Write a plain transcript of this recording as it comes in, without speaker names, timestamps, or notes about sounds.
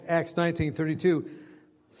Acts 19:32.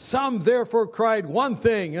 Some therefore cried one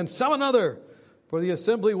thing and some another, for the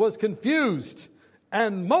assembly was confused,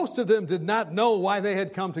 and most of them did not know why they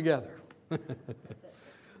had come together.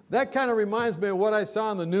 That kind of reminds me of what I saw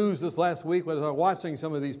on the news this last week when I was watching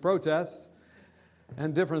some of these protests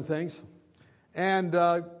and different things. And,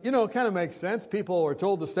 it kind of makes sense. People are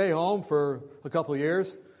told to stay home for a couple of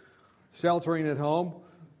years, sheltering at home.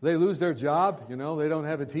 They lose their job, they don't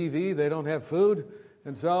have a TV, they don't have food.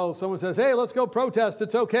 And so someone says, hey, let's go protest,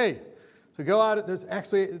 it's okay. So go out,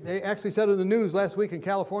 they actually said in the news last week in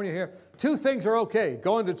California here, 2 things are okay,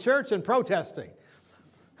 going to church and protesting.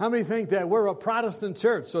 How many think that we're a Protestant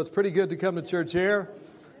church, so it's pretty good to come to church here?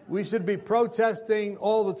 We should be protesting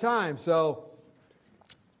all the time.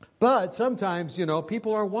 But sometimes,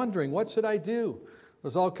 people are wondering, what should I do?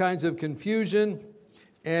 There's all kinds of confusion,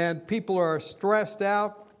 and people are stressed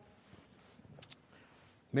out.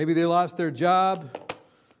 Maybe they lost their job.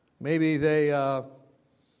 Maybe they, have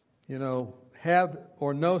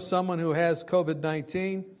or know someone who has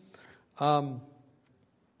COVID-19. Someone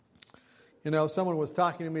was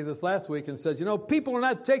talking to me this last week and said, people are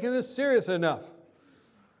not taking this serious enough.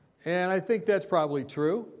 And I think that's probably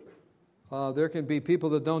true. There can be people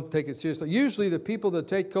that don't take it seriously. Usually the people that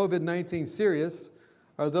take COVID-19 serious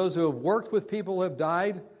are those who have worked with people who have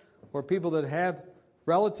died, or people that have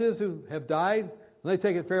relatives who have died, and they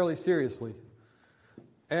take it fairly seriously.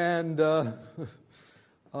 And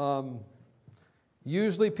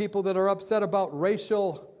usually people that are upset about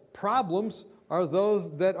racial problems are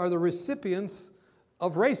those that are the recipients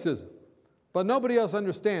of racism. But nobody else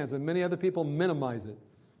understands, and many other people minimize it.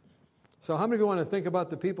 So how many of you want to think about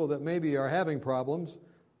the people that maybe are having problems,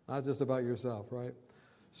 not just about yourself, right?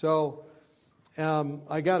 So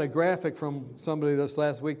I got a graphic from somebody this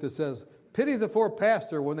last week that says, pity the poor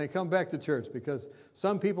pastor when they come back to church, because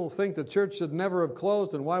some people think the church should never have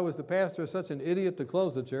closed, and why was the pastor such an idiot to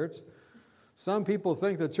close the church? Some people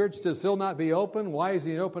think the church should still not be open. Why is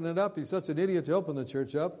he opening it up? He's such an idiot to open the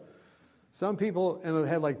church up. Some people, and it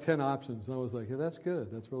had like 10 options. And I was like, yeah, that's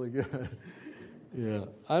good. That's really good. Yeah,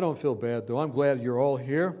 I don't feel bad, though. I'm glad you're all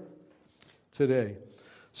here today.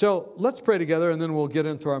 So let's pray together, and then we'll get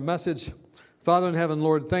into our message. Father in heaven,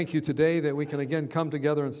 Lord, thank you today that we can again come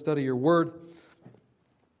together and study your word.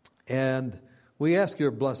 And we ask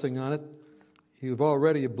your blessing on it. You've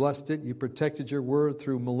already blessed it. You protected your word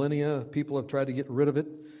through millennia. People have tried to get rid of it,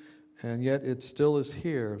 and yet it still is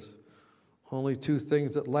here. Only 2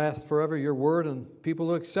 things that last forever, your word and people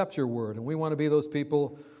who accept your word. And we want to be those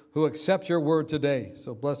people who accept your word today.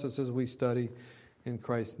 So bless us as we study in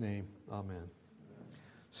Christ's name. Amen.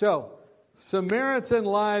 So, Samaritan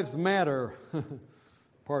Lives Matter,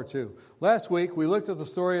 part 2. Last week, we looked at the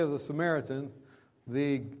story of the Samaritan,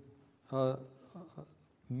 the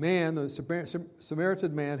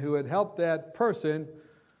Samaritan man who had helped that person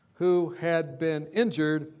who had been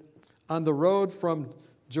injured on the road from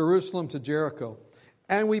Jerusalem to Jericho.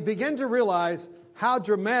 And we begin to realize how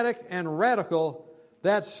dramatic and radical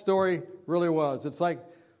that story really was. It's like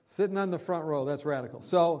sitting on the front row. That's radical.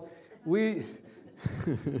 So we...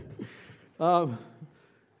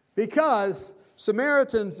 because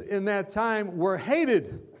Samaritans in that time were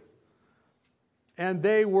hated and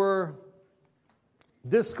they were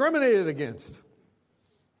discriminated against.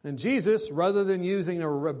 And Jesus, rather than using a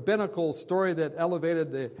rabbinical story that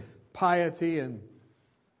elevated the piety and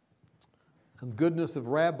goodness of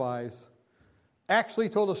rabbis, actually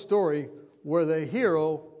told a story where the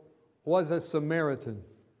hero was a Samaritan.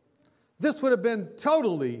 This would have been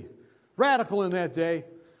totally radical in that day,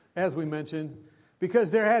 as we mentioned,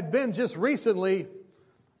 because there had been just recently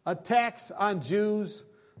attacks on Jews.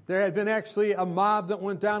 There had been actually a mob that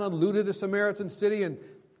went down and looted a Samaritan city and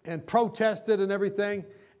protested and everything.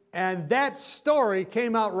 And that story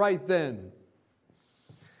came out right then.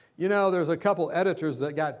 There's a couple editors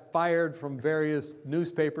that got fired from various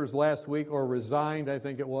newspapers last week, or resigned, I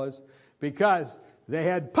think it was, because they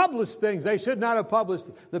had published things they should not have published,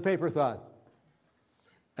 the paper thought.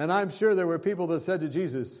 And I'm sure there were people that said to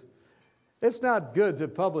Jesus, it's not good to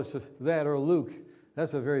publish that, or Luke,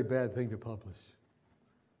 that's a very bad thing to publish.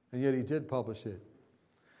 And yet he did publish it.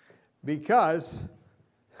 Because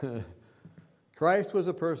Christ was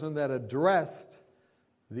a person that addressed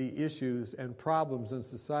the issues and problems in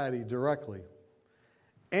society directly.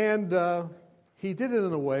 And he did it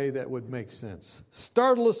in a way that would make sense.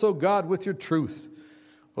 Startle us, O God, with your truth.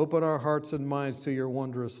 Open our hearts and minds to your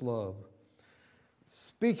wondrous love.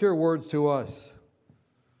 Speak your words to us.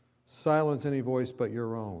 Silence any voice but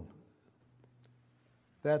your own.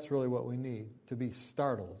 That's really what we need, to be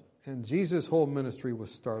startled. And Jesus' whole ministry was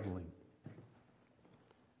startling.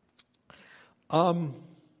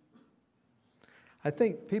 I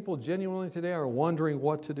think people genuinely today are wondering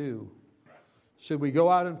what to do. Should we go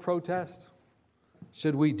out and protest?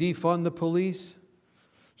 Should we defund the police?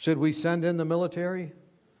 Should we send in the military?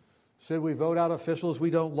 Should we vote out officials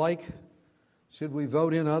we don't like? Should we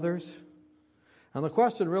vote in others? And the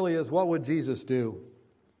question really is, what would Jesus do?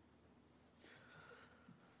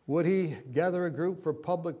 Would he gather a group for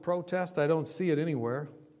public protest? I don't see it anywhere.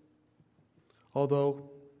 Although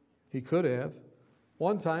he could have.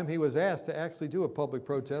 One time he was asked to actually do a public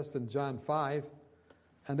protest in John 5,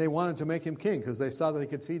 and they wanted to make him king because they saw that he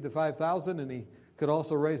could feed the 5,000 and he could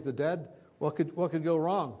also raise the dead. What could go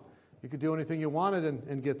wrong? You could do anything you wanted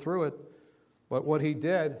and get through it. But what he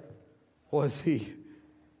did was he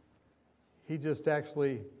just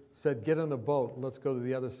actually said, get on the boat, let's go to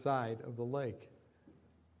the other side of the lake.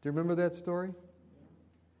 Do you remember that story?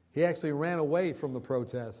 He actually ran away from the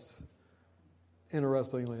protests,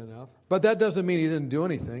 interestingly enough. But that doesn't mean he didn't do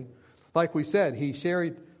anything. Like we said, he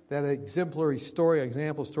shared that example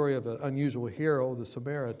story of an unusual hero, the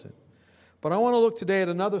Samaritan. But I want to look today at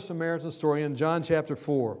another Samaritan story in John chapter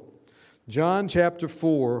 4. John chapter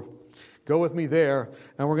 4. Go with me there,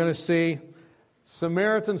 and we're going to see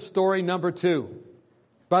Samaritan story number 2.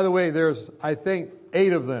 By the way, there's, I think,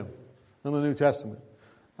 8 of them in the New Testament.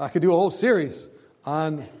 I could do a whole series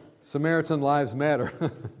on Samaritan Lives Matter.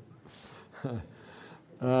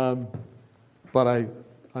 But I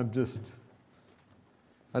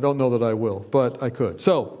don't know that I will, but I could.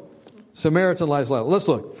 So, Samaritan Lives Matter. Let's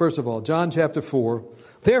look, first of all, John chapter 4.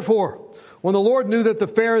 Therefore, when the Lord knew that the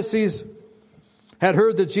Pharisees had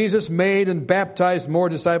heard that Jesus made and baptized more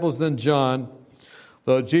disciples than John,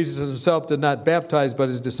 though Jesus himself did not baptize but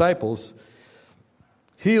his disciples,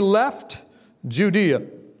 he left Judea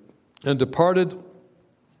and departed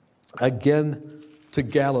again to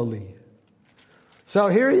Galilee. So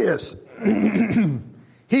here he is.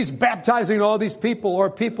 He's baptizing all these people, or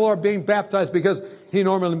people are being baptized because he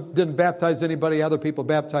normally didn't baptize anybody, other people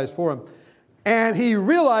baptized for him. And he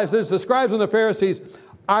realizes the scribes and the Pharisees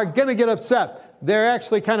are going to get upset. They're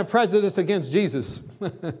actually kind of prejudiced against Jesus.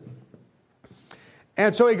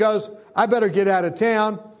 And so he goes, I better get out of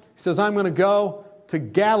town. He says, I'm going to go to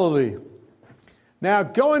Galilee. Now,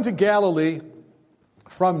 going to Galilee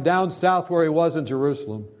from down south where he was in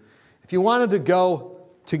Jerusalem, if you wanted to go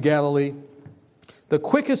to Galilee, the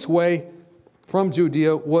quickest way from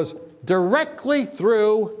Judea was directly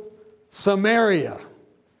through Samaria.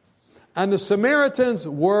 And the Samaritans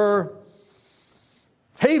were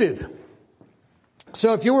hated.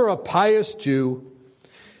 So if you were a pious Jew,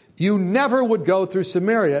 you never would go through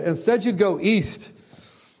Samaria. Instead, you'd go east,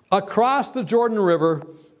 across the Jordan River,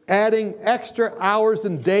 adding extra hours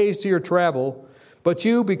and days to your travel. But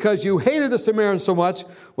you, because you hated the Samaritans so much,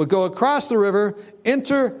 would go across the river,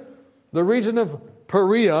 enter the region of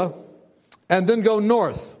Perea, and then go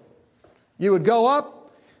north. You would go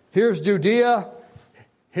up, here's Judea,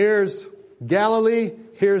 here's Galilee,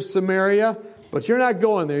 here's Samaria, but you're not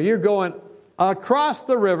going there. You're going across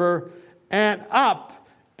the river and up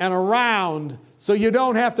and around, so you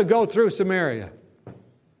don't have to go through Samaria.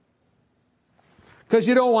 Because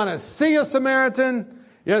you don't want to see a Samaritan.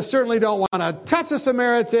 You certainly don't want to touch a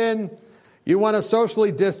Samaritan. You want to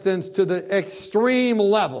socially distance to the extreme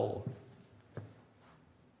level.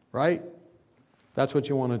 Right? That's what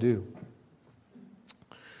you want to do.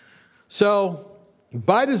 So,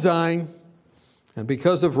 by design, and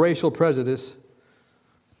because of racial prejudice,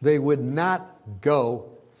 they would not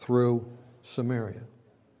go through Samaria.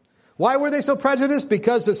 Why were they so prejudiced?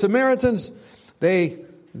 Because the Samaritans, they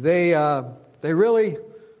really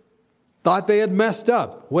thought they had messed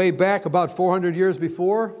up way back about 400 years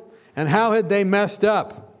before. And how had they messed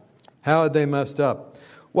up? How had they messed up?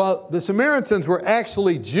 Well, the Samaritans were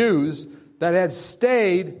actually Jews that had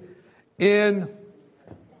stayed in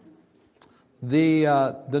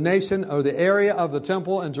the nation or the area of the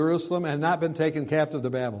temple in Jerusalem and not been taken captive to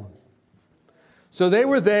Babylon. So they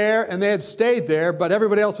were there and they had stayed there, but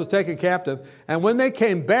everybody else was taken captive. And when they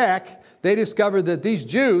came back, they discovered that these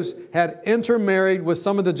Jews had intermarried with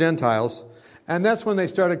some of the Gentiles, and that's when they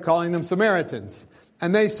started calling them Samaritans.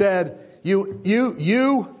 And they said, you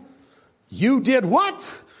did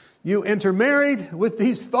what? You intermarried with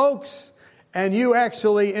these folks, and you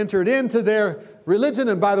actually entered into their religion.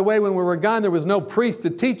 And by the way, when we were gone, there was no priest to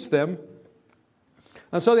teach them.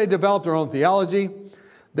 And so they developed their own theology.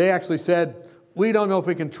 They actually said, we don't know if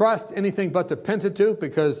we can trust anything but the Pentateuch,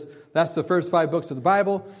 because that's the first 5 books of the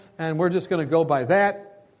Bible, and we're just going to go by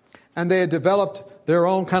that. And they had developed their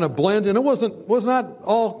own kind of blend, and it was not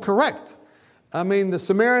all correct. I mean, the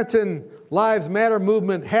Samaritan Lives Matter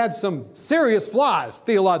movement had some serious flaws,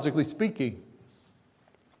 theologically speaking.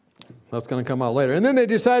 That's going to come out later. And then they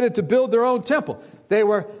decided to build their own temple. They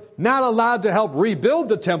were not allowed to help rebuild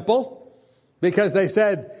the temple because they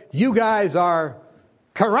said, you guys are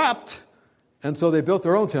corrupt. And so they built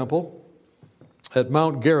their own temple at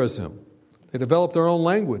Mount Gerizim. They developed their own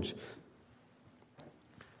language.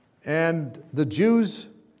 And the Jews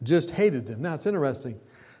just hated them. Now, it's interesting.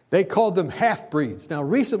 They called them half-breeds. Now,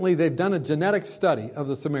 recently, they've done a genetic study of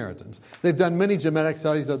the Samaritans. They've done many genetic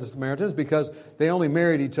studies of the Samaritans because they only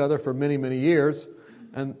married each other for many, many years.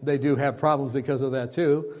 And they do have problems because of that,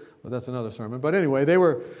 too. But that's another sermon. But anyway,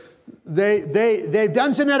 they've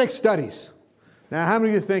done genetic studies. Now, how many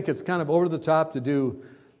of you think it's kind of over the top to do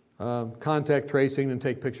contact tracing and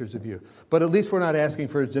take pictures of you? But at least we're not asking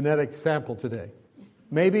for a genetic sample today.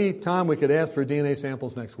 Maybe, Tom, we could ask for DNA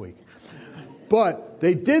samples next week. But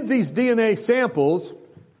they did these DNA samples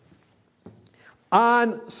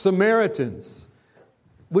on Samaritans.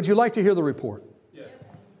 Would you like to hear the report? Yes.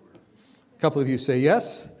 A couple of you say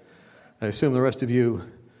yes. I assume the rest of you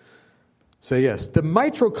say yes. The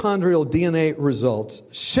mitochondrial DNA results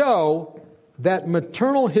show that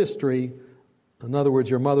maternal history, in other words,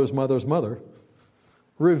 your mother's mother's mother,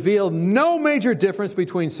 revealed no major difference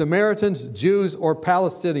between Samaritans, Jews, or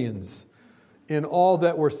Palestinians in all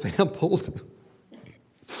that were sampled.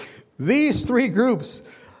 These three groups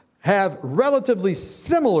have relatively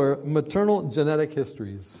similar maternal genetic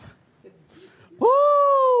histories.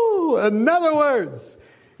 Woo! In other words,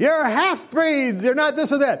 you're half-breeds, you're not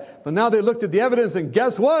this or that. But now they looked at the evidence and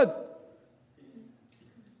guess what?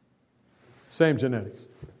 Same genetics.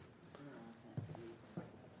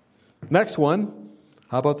 Next one,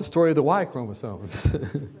 how about the story of the Y chromosomes?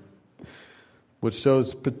 Which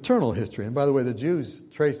shows paternal history. And by the way, the Jews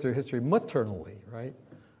trace their history maternally, right?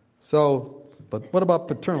 So, but what about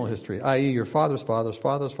paternal history? I.e., your father's father's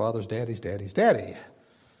father's father's daddy's daddy's daddy.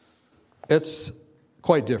 It's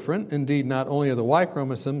quite different. Indeed, not only are the Y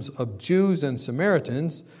chromosomes of Jews and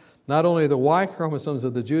Samaritans, not only are the Y chromosomes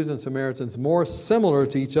of the Jews and Samaritans more similar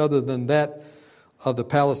to each other than that of the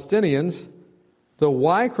Palestinians, the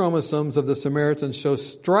Y chromosomes of the Samaritans show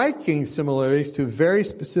striking similarities to very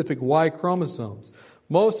specific Y chromosomes,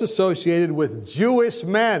 most associated with Jewish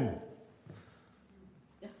men.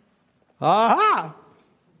 Aha!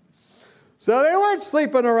 So they weren't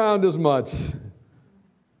sleeping around as much.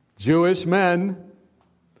 Jewish men,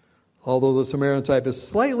 although the Samaritan type is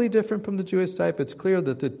slightly different from the Jewish type, it's clear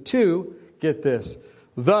that the two, get this,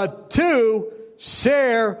 the two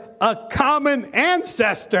share a common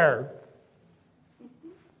ancestor.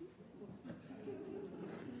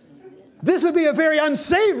 This would be a very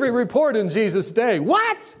unsavory report in Jesus' day.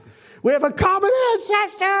 What? We have a common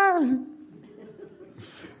ancestor.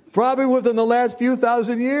 Probably within the last few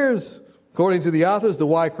thousand years. According to the authors, the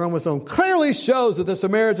Y chromosome clearly shows that the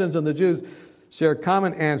Samaritans and the Jews share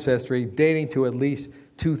common ancestry dating to at least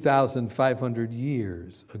 2,500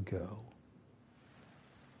 years ago.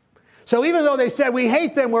 So even though they said, we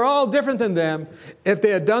hate them, we're all different than them, if they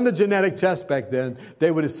had done the genetic test back then,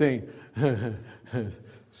 they would have seen,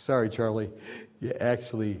 sorry, Charlie, you're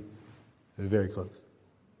actually very close.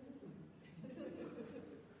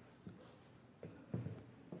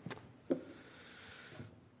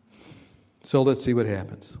 So let's see what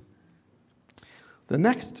happens. The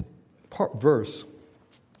next verse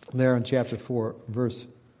there in chapter 4, verse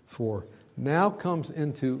 4, now comes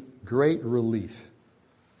into great relief.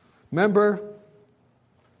 Remember,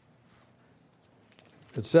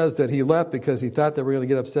 it says that he left because he thought they were going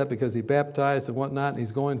to get upset because he baptized and whatnot, and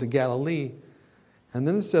he's going to Galilee. And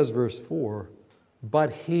then it says, verse 4,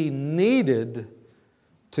 but he needed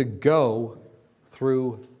to go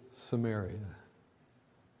through Samaria.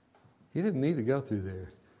 He didn't need to go through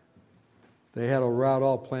there. They had a route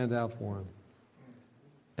all planned out for him.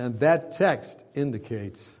 And that text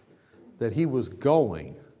indicates that he was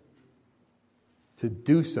going to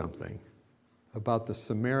do something about the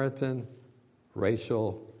Samaritan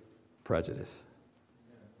racial prejudice.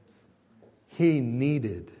 He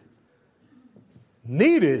needed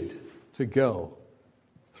to go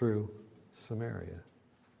through Samaria.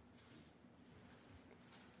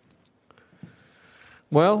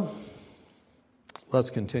 Well, let's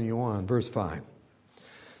continue on. Verse 5.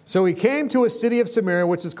 So he came to a city of Samaria,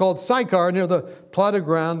 which is called Sychar, near the plot of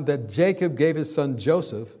ground that Jacob gave his son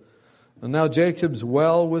Joseph. And now Jacob's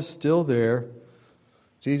well was still there.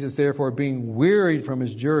 Jesus, therefore, being wearied from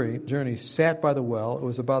his journey, sat by the well. It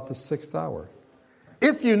was about the 6th hour.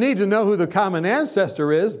 If you need to know who the common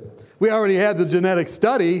ancestor is, we already had the genetic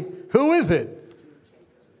study. Who is it?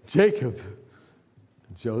 Jacob.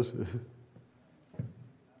 Joseph.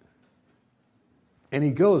 And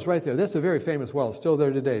he goes right there. That's a very famous well. It's still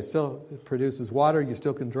there today. It still produces water. You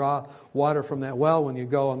still can draw water from that well when you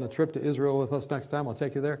go on the trip to Israel with us next time. I'll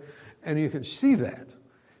take you there. And you can see that.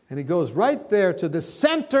 And he goes right there to the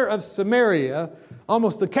center of Samaria,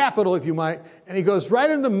 almost the capital, if you might. And he goes right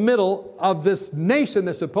in the middle of this nation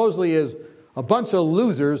that supposedly is a bunch of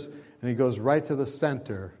losers. And he goes right to the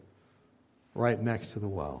center, right next to the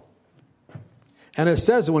well. And it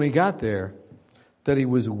says when he got there that he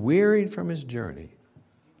was wearied from his journey.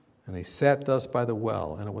 And he sat thus by the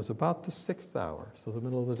well. And it was about the 6th hour, so the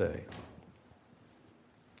middle of the day.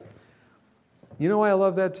 You know why I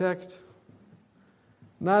love that text?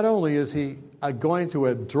 Not only is he going to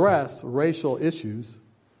address racial issues,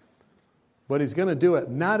 but he's going to do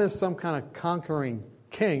it not as some kind of conquering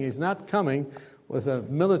king. He's not coming with a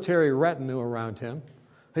military retinue around him.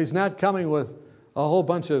 He's not coming with a whole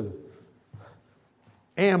bunch of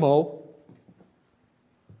ammo.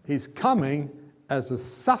 He's coming as a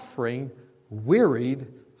suffering, wearied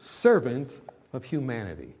servant of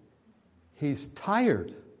humanity. He's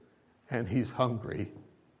tired and he's hungry.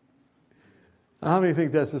 How many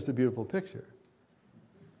think that's just a beautiful picture?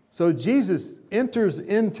 So Jesus enters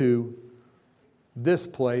into this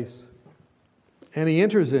place, and he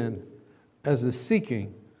enters in as a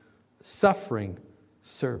seeking, suffering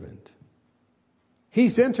servant.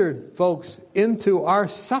 He's entered, folks, into our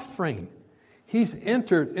suffering. He's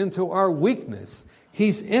entered into our weakness.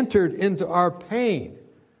 He's entered into our pain.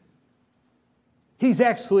 He's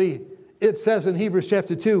actually, it says in Hebrews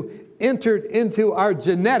chapter 2, entered into our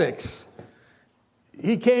genetics.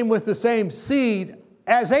 He came with the same seed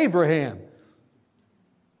as Abraham.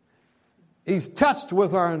 He's touched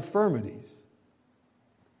with our infirmities.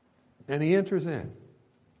 And he enters in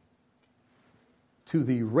to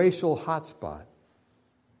the racial hotspot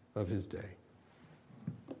of his day.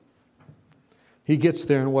 He gets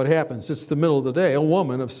there, and what happens? It's the middle of the day. A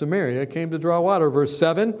woman of Samaria came to draw water. Verse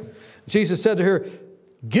 7, Jesus said to her,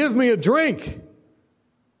 "Give me a drink."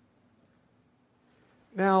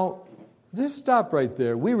 Now, just stop right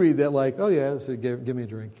there. We read that like, oh yeah, so give me a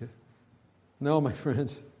drink. No, my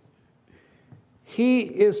friends. He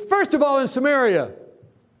is, first of all, in Samaria.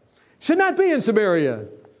 Should not be in Samaria.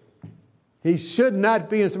 He should not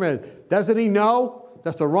be in Samaria. Doesn't he know?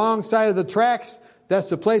 That's the wrong side of the tracks. That's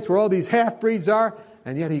the place where all these half-breeds are.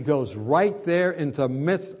 And yet he goes right there into the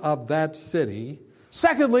midst of that city.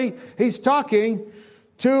 Secondly, he's talking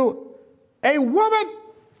to a woman.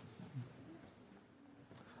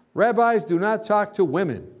 Rabbis do not talk to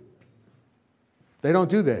women. They don't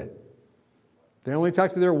do that. They only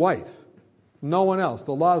talk to their wife. No one else.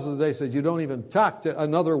 The laws of the day said you don't even talk to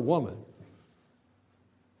another woman.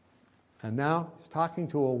 And now he's talking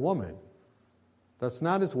to a woman that's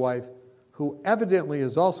not his wife, who evidently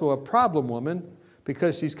is also a problem woman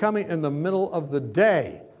because she's coming in the middle of the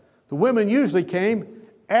day. The women usually came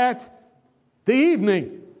at the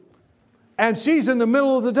evening, and she's in the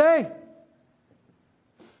middle of the day.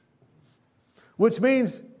 Which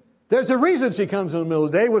means there's a reason she comes in the middle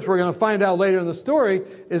of the day, which we're going to find out later in the story,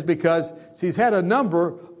 is because she's had a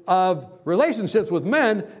number of relationships with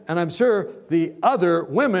men, and I'm sure the other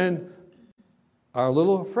women are a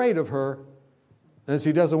little afraid of her, and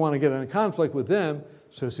she doesn't want to get in a conflict with them,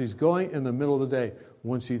 so she's going in the middle of the day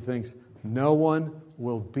when she thinks no one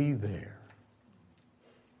will be there.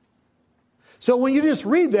 So when you just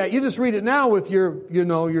read that, you just read it now with your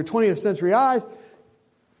 20th century eyes,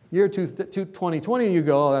 year 2020, and you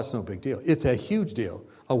go, oh, that's no big deal. It's a huge deal.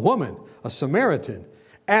 A woman, a Samaritan.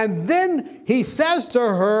 And then he says to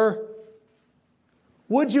her,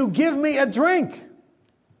 would you give me a drink?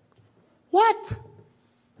 What?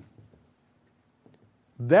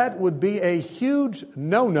 That would be a huge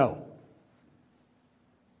no-no.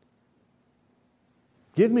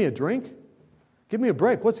 Give me a drink? Give me a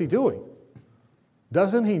break. What's he doing?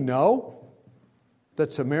 Doesn't he know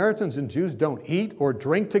that Samaritans and Jews don't eat or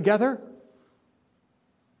drink together?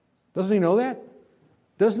 Doesn't he know that?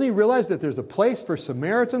 Doesn't he realize that there's a place for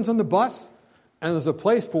Samaritans on the bus and there's a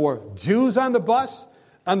place for Jews on the bus,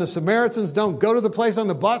 and the Samaritans don't go to the place on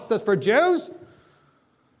the bus that's for Jews?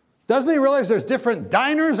 Doesn't he realize there's different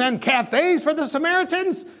diners and cafes for the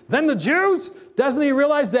Samaritans than the Jews? Doesn't he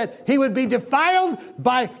realize that he would be defiled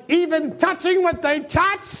by even touching what they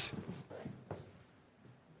touch?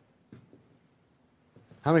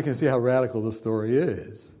 How many can see how radical the story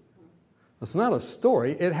is? It's not a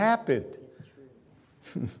story, it happened.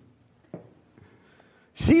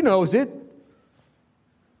 She knows it.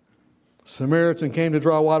 Samaritan came to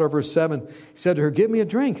draw water, verse 7. He said to her, give me a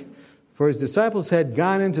drink. For his disciples had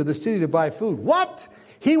gone into the city to buy food. What?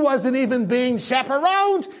 He wasn't even being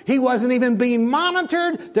chaperoned. He wasn't even being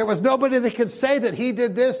monitored. There was nobody that could say that he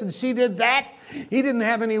did this and she did that. He didn't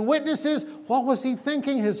have any witnesses. What was he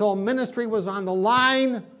thinking? His whole ministry was on the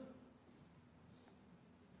line.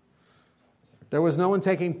 There was no one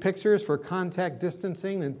taking pictures for contact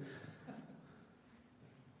distancing, and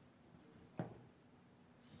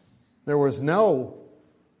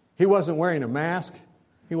he wasn't wearing a mask.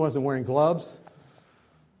 He wasn't wearing gloves.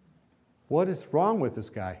 What is wrong with this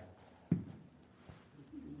guy?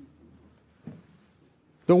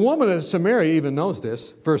 The woman of Samaria even knows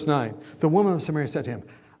this. Verse 9. The woman of Samaria said to him,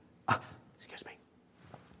 excuse me.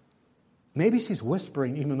 Maybe she's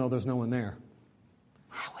whispering even though there's no one there.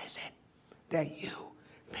 How is it that you,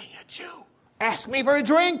 being a Jew, ask me for a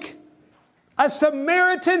drink? A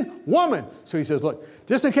Samaritan woman. So he says, look,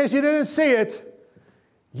 just in case you didn't see it,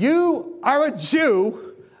 you are a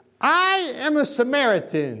Jew. I am a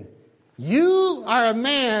Samaritan. You are a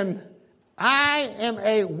man. I am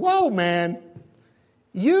a woman.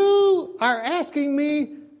 You are asking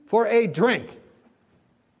me for a drink.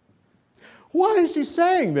 Why is she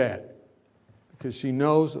saying that? Because she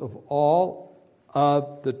knows of all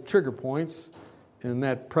of the trigger points in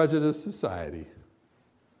that prejudiced society.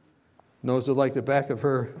 Knows it like the back of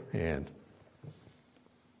her hand.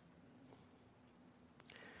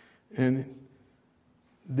 And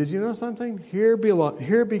did you know something? Here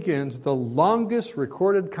begins the longest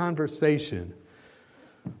recorded conversation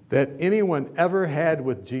that anyone ever had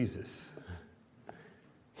with Jesus.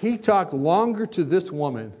 He talked longer to this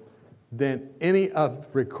woman than any of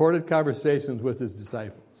recorded conversations with his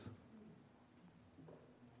disciples.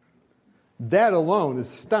 That alone is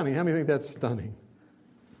stunning. How many think that's stunning?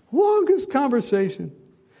 Longest conversation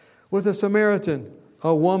with a Samaritan,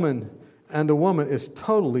 a woman, and the woman is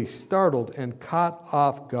totally startled and caught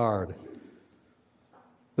off guard.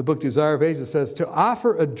 The book Desire of Ages says, to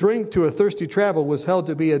offer a drink to a thirsty traveler was held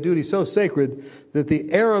to be a duty so sacred that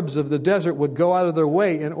the Arabs of the desert would go out of their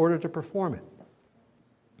way in order to perform it.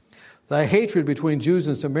 The hatred between Jews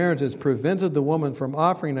and Samaritans prevented the woman from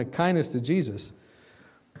offering a kindness to Jesus.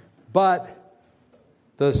 But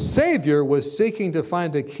the Savior was seeking to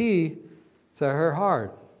find a key to her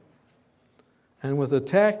heart. And with a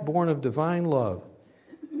tact born of divine love,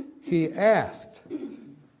 he asked,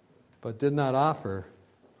 but did not offer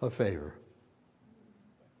a favor.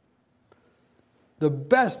 The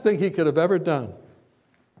best thing he could have ever done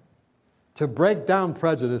to break down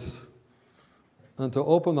prejudice and to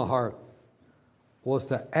open the heart was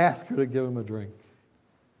to ask her to give him a drink.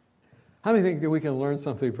 How many think that we can learn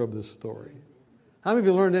something from this story? How many of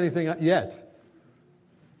you learned anything yet?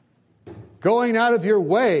 Going out of your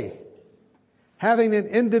way, having an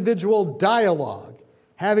individual dialogue,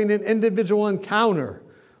 having an individual encounter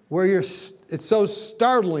where it's so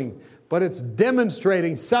startling, but it's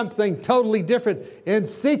demonstrating something totally different in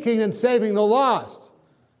seeking and saving the lost.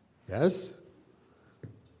 Yes?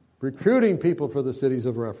 Recruiting people for the cities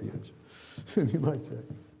of refuge, you might say.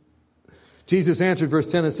 Jesus answered,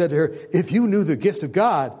 verse 10, and said to her, if you knew the gift of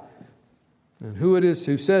God, and who it is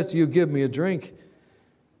who says to you, give me a drink,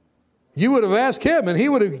 you would have asked him, and he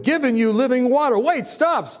would have given you living water. Wait,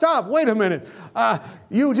 stop, wait a minute.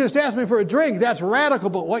 You just asked me for a drink. That's radical,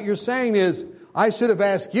 but what you're saying is, I should have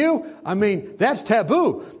asked you. I mean, that's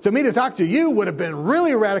taboo. To me to talk to you would have been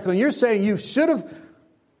really radical, and you're saying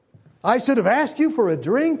I should have asked you for a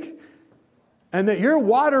drink, and that your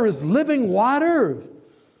water is living water.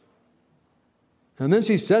 And then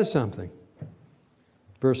she says something.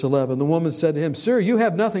 Verse 11, the woman said to him, sir, you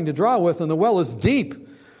have nothing to draw with, and the well is deep.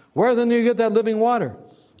 Where then do you get that living water?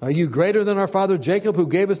 Are you greater than our father Jacob, who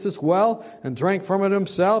gave us this well and drank from it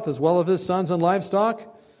himself, as well as his sons and livestock?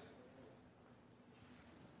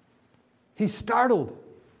 He's startled.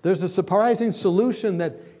 There's a surprising solution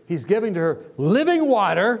that he's giving to her. Living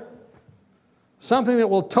water, something that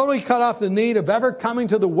will totally cut off the need of ever coming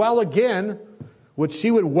to the well again, which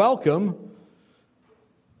she would welcome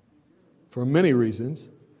for many reasons.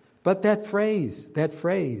 But that phrase,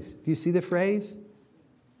 do you see the phrase?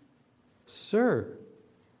 Sir,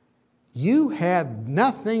 you have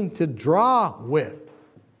nothing to draw with.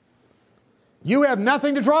 You have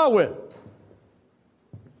nothing to draw with.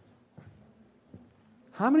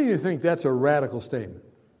 How many of you think that's a radical statement?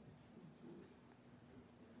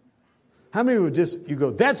 How many would you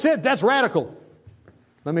go, that's it, that's radical.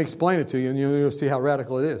 Let me explain it to you and you'll see how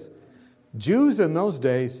radical it is. Jews in those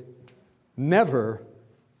days never,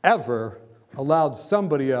 ever allowed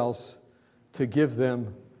somebody else to give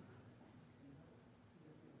them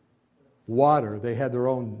water. They had their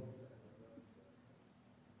own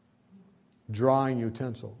drawing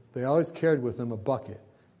utensil. They always carried with them a bucket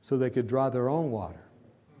so they could draw their own water.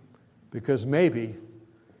 because maybe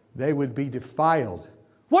they would be defiled.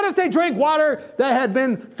 What if they drank water that had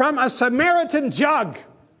been from a Samaritan jug?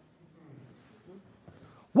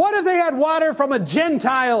 What if they had water from a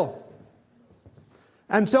Gentile?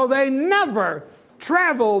 And so they never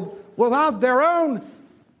traveled without their own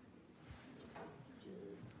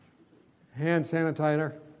hand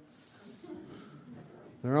sanitizer,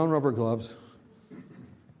 their own rubber gloves,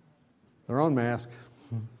 their own mask,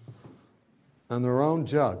 and their own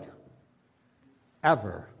jug,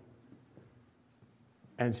 ever.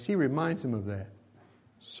 And she reminds him of that.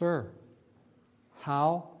 Sir,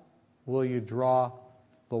 how will you draw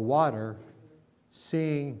the water,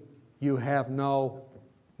 seeing you have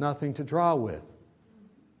nothing to draw with?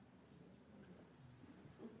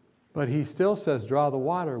 But he still says, draw the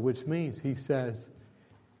water, which means he says,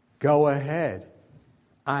 go ahead.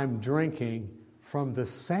 I'm drinking from the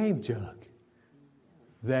same jug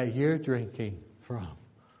that you're drinking from.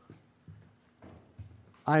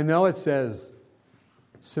 I know it says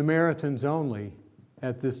Samaritans only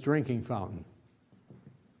at this drinking fountain,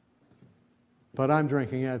 but I'm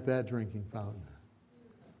drinking at that drinking fountain.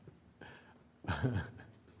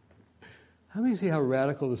 How many see how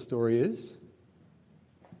radical the story is?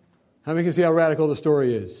 How many can see how radical the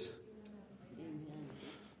story is?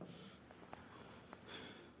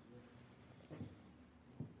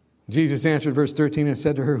 Jesus answered, verse 13, and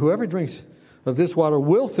said to her, whoever drinks of this water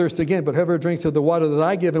will thirst again, but whoever drinks of the water that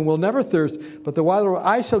I give him will never thirst, but the water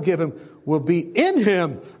I shall give him will be in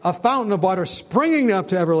him a fountain of water springing up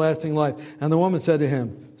to everlasting life. And the woman said to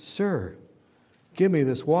him, Sir, give me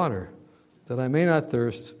this water, that I may not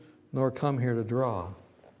thirst, nor come here to draw.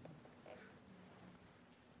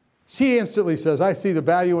 She instantly says, I see the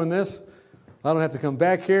value in this. I don't have to come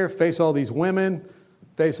back here, face all these women,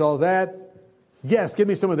 face all that. Yes, give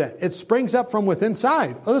me some of that. It springs up from within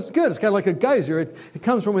inside. Oh, that's good. It's kind of like a geyser. It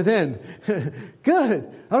comes from within.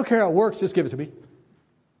 Good. I don't care how it works. Just give it to me.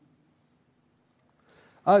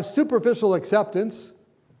 A superficial acceptance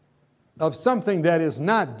of something that is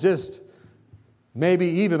not just maybe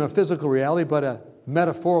even a physical reality, but a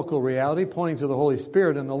metaphorical reality pointing to the Holy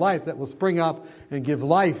Spirit and the life that will spring up and give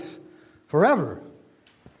life forever.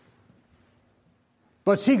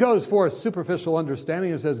 But she goes for a superficial understanding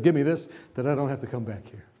and says, give me this, that I don't have to come back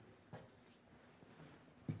here.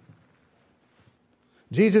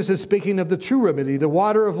 Jesus is speaking of the true remedy, the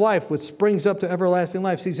water of life, which springs up to everlasting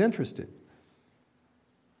life. She's interested,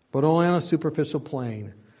 but only on a superficial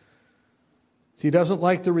plane. She doesn't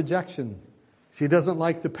like the rejection. She doesn't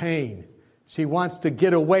like the pain. She wants to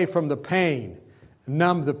get away from the pain,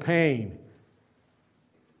 numb the pain.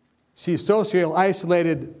 She's socially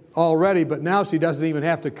isolated already, but now she doesn't even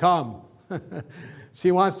have to come.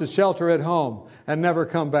 She wants to shelter at home and never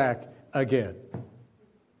come back again.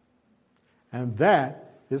 And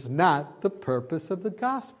that is not the purpose of the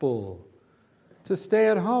gospel, to stay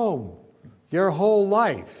at home your whole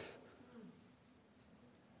life.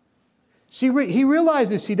 He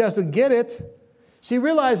realizes she doesn't get it. She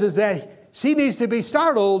realizes that she needs to be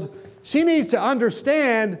startled. She needs to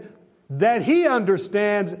understand that he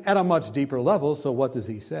understands at a much deeper level. So what does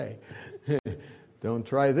he say? Don't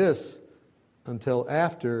try this until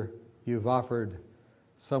after you've offered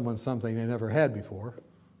someone something they never had before.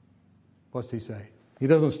 What's he say? He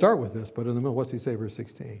doesn't start with this, but in the middle, what's he say? Verse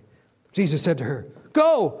 16. Jesus said to her,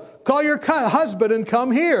 go, call your husband and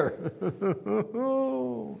come here.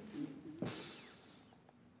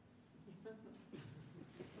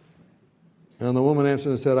 And the woman answered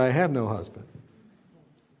and said, I have no husband.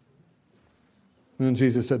 And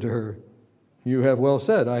Jesus said to her, you have well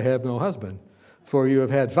said, I have no husband. For you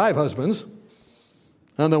have had 5 husbands,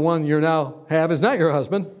 and the one you now have is not your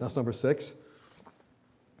husband. That's number 6.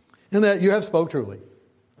 And that you have spoke truly.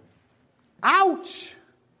 Ouch!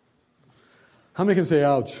 How many can say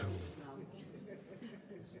ouch?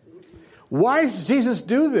 Why does Jesus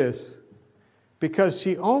do this? Because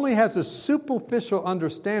she only has a superficial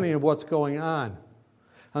understanding of what's going on.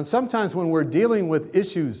 And sometimes when we're dealing with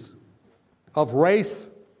issues of race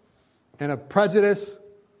and of prejudice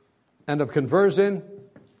and of conversion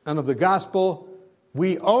and of the gospel,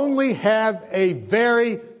 we only have a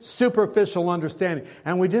very superficial understanding.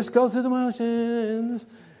 And we just go through the motions.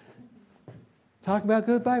 Talk about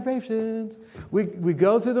good vibrations. We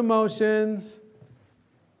go through the motions.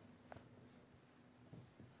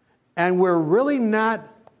 And we're really not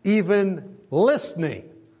even listening.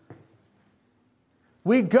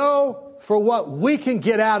 We go for what we can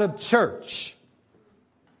get out of church.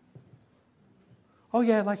 Oh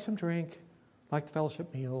yeah, I'd like some drink. Like the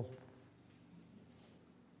fellowship meal.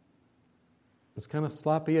 It's kind of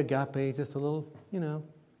sloppy agape, just a little,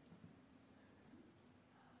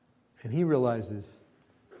 And he realizes,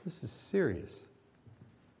 this is serious.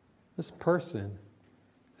 This person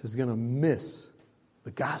is going to miss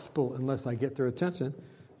the gospel unless I get their attention.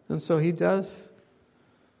 And so he does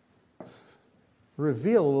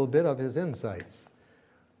reveal a little bit of his insights.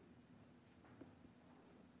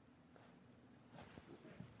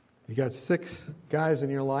 You got 6 guys in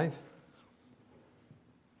your life.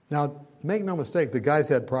 Now, make no mistake, the guys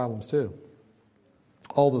had problems too.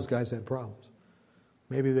 All those guys had problems.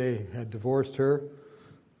 Maybe they had divorced her,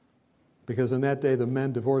 because in that day the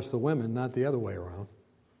men divorced the women, not the other way around.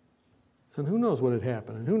 And who knows what had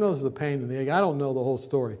happened, and who knows the pain and the ache. I don't know the whole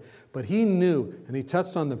story. But he knew, and he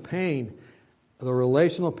touched on the pain, the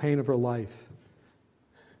relational pain of her life,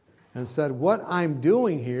 and said, what I'm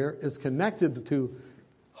doing here is connected to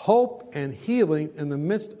hope and healing in the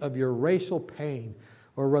midst of your racial pain,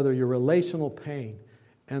 or rather your relational pain.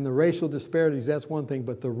 And the racial disparities, that's one thing,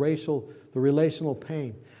 but the relational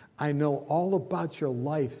pain. I know all about your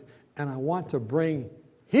life, and I want to bring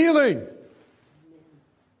healing.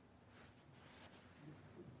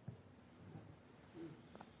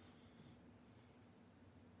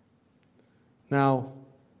 Now,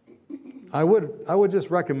 I would just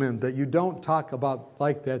recommend that you don't talk about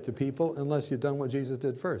like that to people unless you've done what Jesus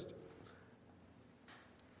did first.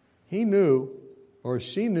 He knew, or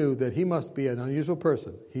she knew, that he must be an unusual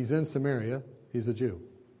person. He's in Samaria. He's a Jew.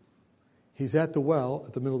 He's at the well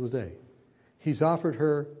at the middle of the day. He's asked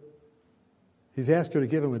her to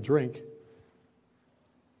give him a drink.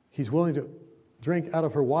 He's willing to drink out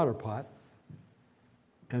of her water pot.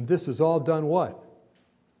 And this is all done what?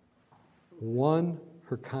 Won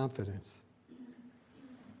her confidence.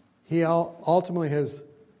 He ultimately has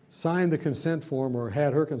signed the consent form, or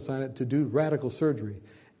had her consign it, to do radical surgery.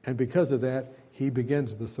 And because of that, he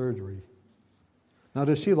begins the surgery. Now,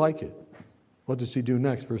 does she like it? What does she do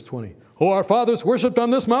next? Verse 20. Oh, our fathers worshipped on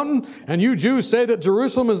this mountain, and you Jews say that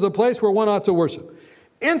Jerusalem is the place where one ought to worship.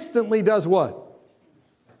 Instantly does what?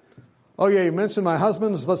 Oh, yeah, you mentioned my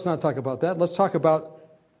husbands. Let's not talk about that. Let's talk about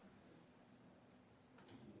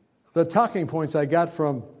the talking points I got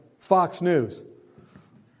from Fox News,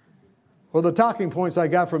 or the talking points I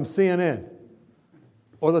got from CNN,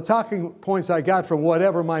 or the talking points I got from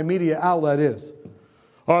whatever my media outlet is.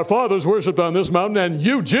 Our fathers worshipped on this mountain, and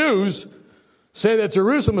you Jews say that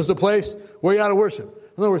Jerusalem is the place where you ought to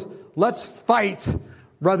worship. In other words, let's fight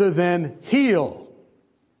rather than heal.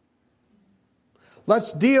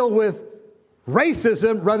 Let's deal with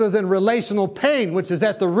racism rather than relational pain, which is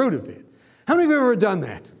at the root of it. How many of you have ever done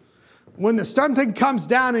that? When something comes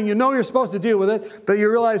down and you know you're supposed to deal with it, but you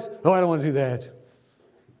realize, oh, I don't want to do that.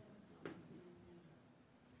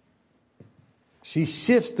 She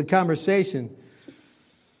shifts the conversation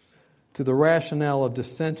to the rationale of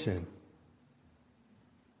dissension.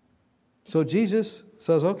 So Jesus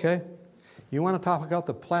says, okay, you want to talk about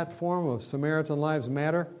the platform of Samaritan Lives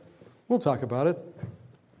Matter? We'll talk about it.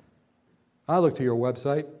 I look to your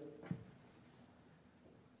website.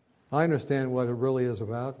 I understand what it really is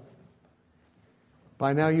about.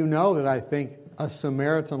 By now you know that I think a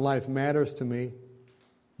Samaritan life matters to me.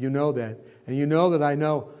 You know that. And you know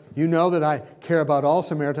that I care about all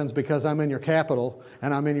Samaritans because I'm in your capital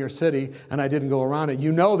and I'm in your city and I didn't go around it.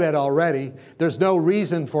 You know that already. There's no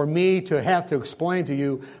reason for me to have to explain to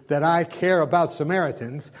you that I care about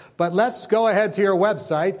Samaritans. But let's go ahead to your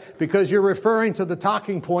website, because you're referring to the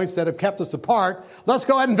talking points that have kept us apart. Let's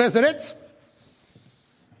go ahead and visit it.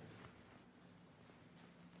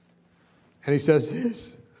 And he says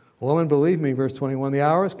this, woman, believe me, verse 21, the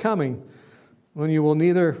hour is coming when you will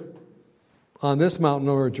neither on this mountain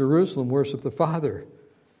nor in Jerusalem worship the Father.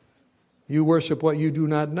 You worship what you do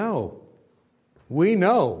not know. We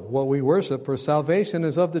know what we worship, for salvation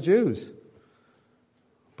is of the Jews.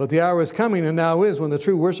 But the hour is coming, and now is, when the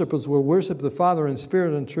true worshipers will worship the Father in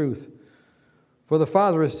spirit and truth. For the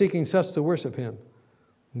Father is seeking such to worship Him.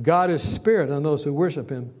 God is spirit, and those who worship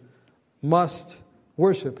Him must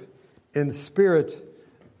worship in spirit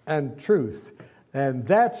and truth. And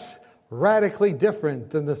that's radically different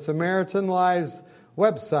than the Samaritan Lives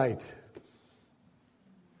website.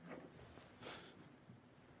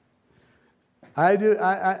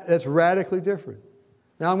 It's radically different.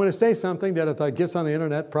 Now I'm going to say something that if it gets on the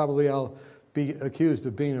internet, probably I'll be accused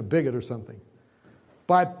of being a bigot or something.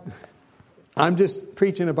 But I'm just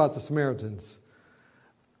preaching about the Samaritans.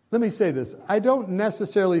 Let me say this. I don't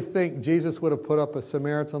necessarily think Jesus would have put up a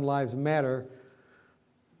Samaritan Lives Matter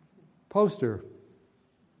poster,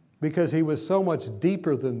 because he was so much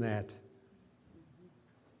deeper than that.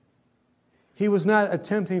 He was not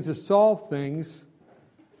attempting to solve things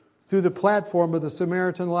through the platform of the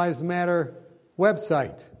Samaritan Lives Matter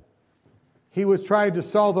website. He was trying to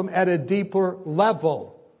solve them at a deeper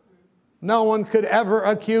level. No one could ever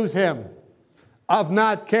accuse him of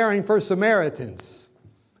not caring for Samaritans.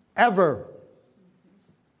 Ever.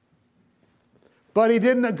 But he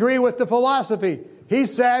didn't agree with the philosophy. He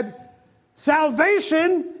said,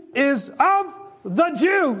 salvation is of the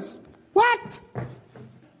Jews. What?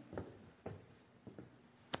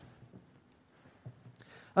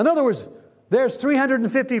 In other words, there's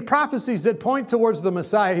 350 prophecies that point towards the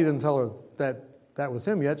Messiah. He didn't tell her that was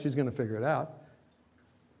him yet. She's going to figure it out.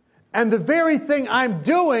 And the very thing I'm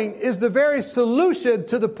doing is the very solution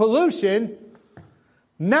to the pollution,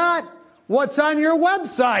 not what's on your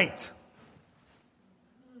website.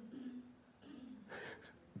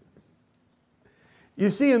 You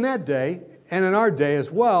see, in that day, and in our day as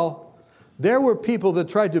well, there were people that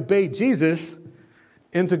tried to bait Jesus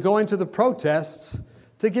into going to the protests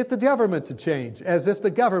to get the government to change, as if the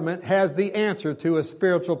government has the answer to a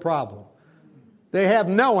spiritual problem. They have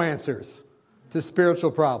no answers to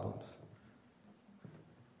spiritual problems.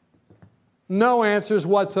 No answers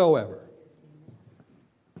whatsoever.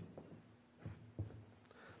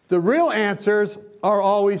 The real answers are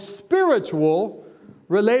always spiritual,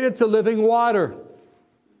 related to living water,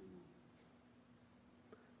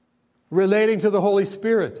 relating to the Holy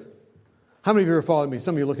Spirit. How many of you are following me?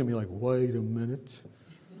 Some of you look at me like, wait a minute.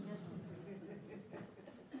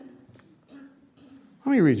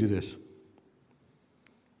 Let me read you this.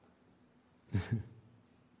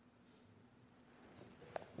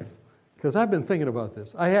 Because I've been thinking about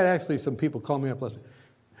this. I had actually some people call me up last week.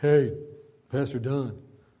 Hey, Pastor Don,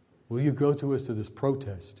 will you go to us to this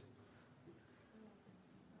protest?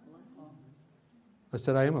 I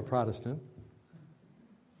said, I am a Protestant.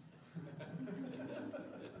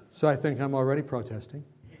 So I think I'm already protesting.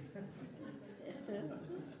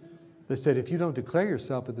 They said, if you don't declare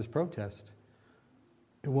yourself at this protest,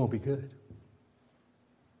 it won't be good.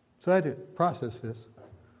 So I had to process this.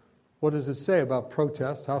 What does it say about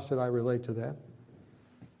protests? How should I relate to that?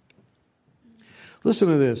 Listen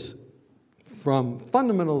to this from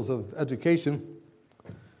Fundamentals of Education.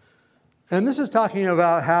 And this is talking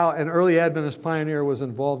about how an early Adventist pioneer was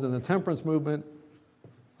involved in the temperance movement,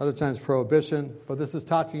 other times prohibition, but this is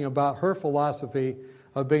talking about her philosophy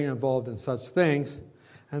of being involved in such things.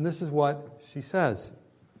 And this is what she says.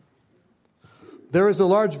 There is a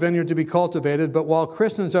large vineyard to be cultivated, but while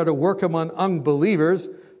Christians are to work among unbelievers,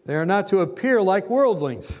 they are not to appear like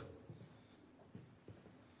worldlings.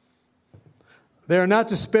 They are not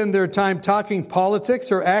to spend their time talking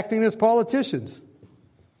politics or acting as politicians.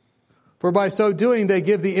 For by so doing, they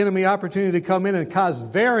give the enemy opportunity to come in and cause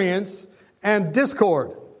variance and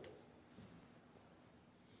discord.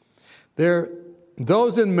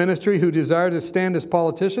 Those in ministry who desire to stand as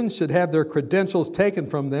politicians should have their credentials taken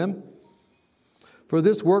from them. For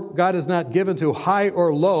this work God has not given to high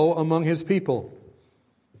or low among His people.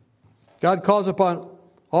 God calls upon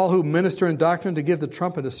all who minister in doctrine to give the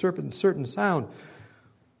trumpet a certain sound.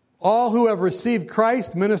 All who have received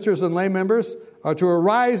Christ, ministers and lay members, are to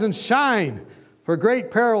arise and shine, for great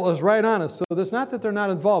peril is right on us. So it's not that they're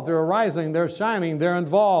not involved. They're arising, they're shining, they're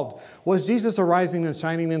involved. Was Jesus arising and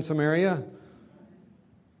shining in Samaria?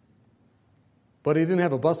 But He didn't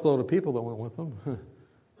have a busload of people that went with Him.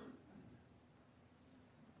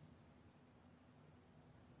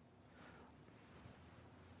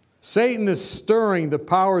 Satan is stirring the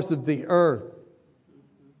powers of the earth.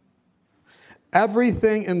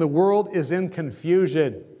 Everything in the world is in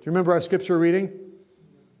confusion. Do you remember our scripture reading?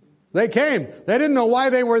 They came. They didn't know why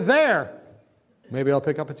they were there. Maybe I'll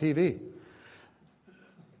pick up a TV.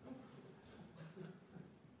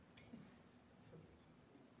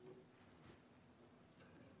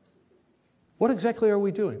 What exactly are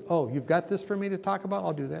we doing? Oh, you've got this for me to talk about?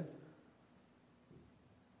 I'll do that.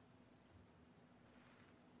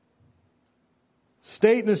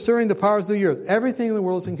 Satan is stirring the powers of the earth. Everything in the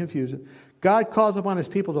world is in confusion. God calls upon His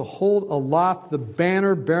people to hold aloft the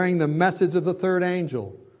banner bearing the message of the third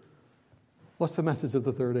angel. What's the message of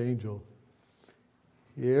the third angel?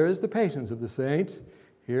 Here is the patience of the saints.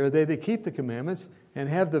 Here are they that keep the commandments and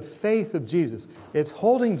have the faith of Jesus. It's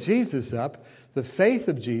holding Jesus up, the faith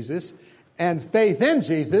of Jesus, and faith in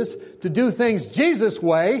Jesus to do things Jesus'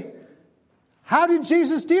 way. How did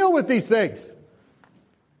Jesus deal with these things?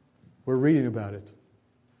 We're reading about it.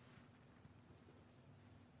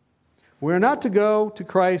 We're not to go to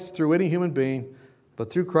Christ through any human being,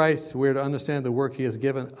 but through Christ we're to understand the work He has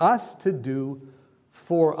given us to do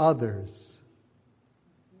for others.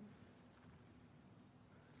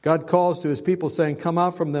 God calls to His people saying, come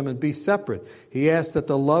out from them and be separate. He asks that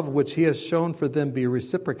the love which He has shown for them be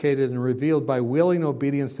reciprocated and revealed by willing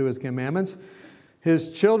obedience to His commandments.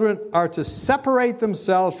 His children are to separate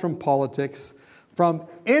themselves from politics, from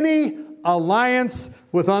any alliance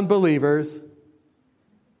with unbelievers.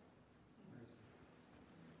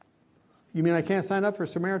 You mean I can't sign up for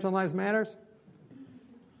Samaritan Lives Matters?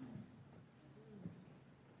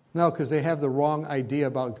 No, because they have the wrong idea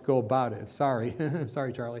about to go about it. Sorry.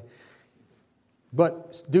 Sorry, Charlie.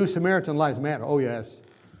 But do Samaritan Lives Matter? Oh, yes.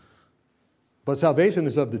 But salvation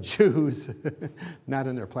is of the Jews, not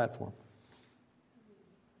in their platform.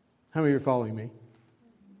 How many of you are following me?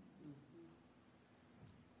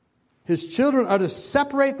 His children are to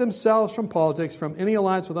separate themselves from politics, from any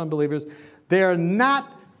alliance with unbelievers. They are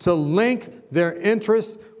not to link their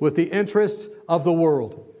interests with the interests of the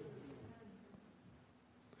world.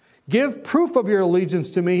 Give proof of your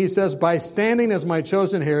allegiance to me, he says, by standing as my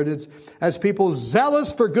chosen heritage, as people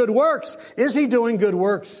zealous for good works. Is he doing good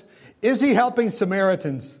works? Is he helping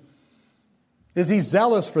Samaritans? Is he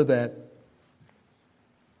zealous for that?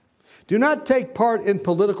 Do not take part in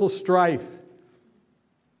political strife.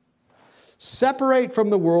 Separate from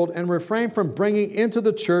the world and refrain from bringing into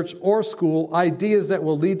the church or school ideas that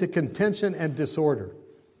will lead to contention and disorder.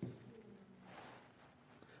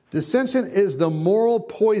 Dissension is the moral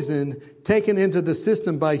poison taken into the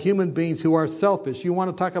system by human beings who are selfish. You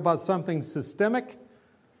want to talk about something systemic?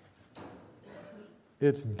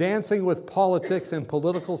 It's dancing with politics and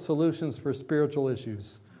political solutions for spiritual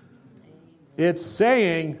issues. It's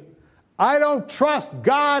saying, I don't trust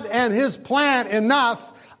God and His plan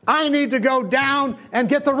enough. I need to go down and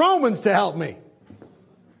get the Romans to help me.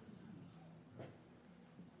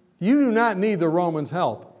 You do not need the Romans'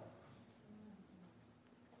 help.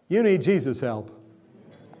 You need Jesus' help.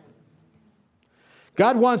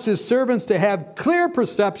 God wants His servants to have clear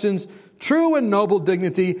perceptions, true and noble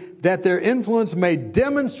dignity, that their influence may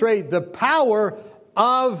demonstrate the power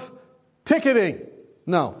of picketing.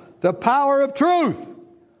 No, the power of truth.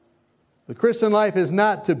 The Christian life is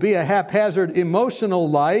not to be a haphazard emotional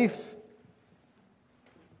life.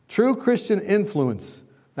 True Christian influence.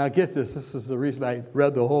 Now get this. This is the reason I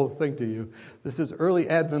read the whole thing to you. This is early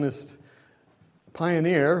Adventist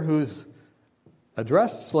pioneer who's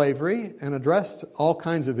addressed slavery and addressed all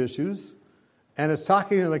kinds of issues. And it's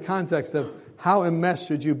talking in the context of how enmeshed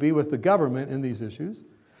should you be with the government in these issues.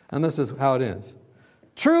 And this is how it ends.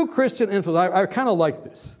 True Christian influence. I kind of like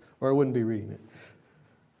this, or I wouldn't be reading it.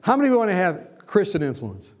 How many of you want to have Christian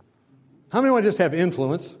influence? How many want to just have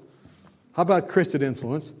influence? How about Christian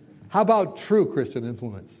influence? How about true Christian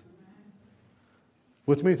influence?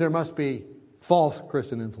 Which means there must be false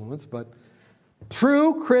Christian influence, but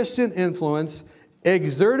true Christian influence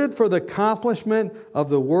exerted for the accomplishment of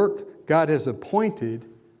the work God has appointed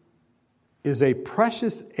is a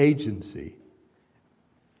precious agency.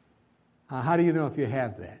 How do you know if you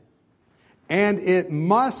have that? And it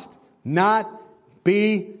must not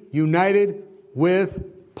be united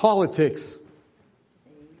with politics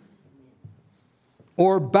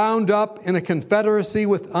or bound up in a confederacy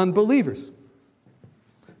with unbelievers.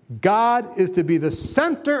 God is to be the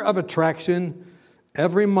center of attraction.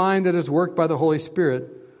 Every mind that is worked by the Holy Spirit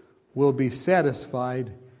will be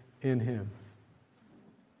satisfied in Him.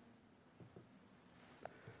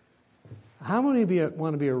 How many of you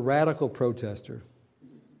want to be a radical protester?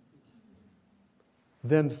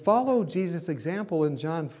 Then follow Jesus' example in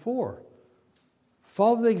John 4.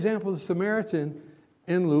 Follow the example of the Samaritan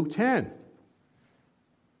in Luke 10.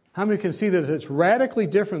 How many can see that it's radically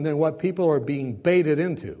different than what people are being baited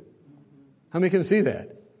into? How many can see that?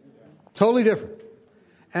 Totally different.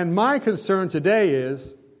 And my concern today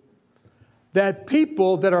is that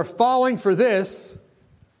people that are falling for this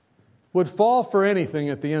would fall for anything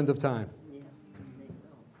at the end of time.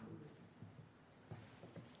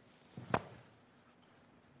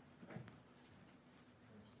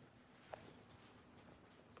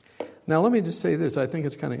 Now, let me just say this. I think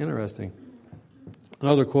it's kind of interesting.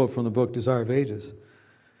 Another quote from the book, Desire of Ages.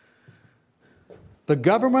 The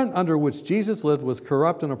government under which Jesus lived was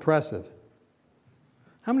corrupt and oppressive.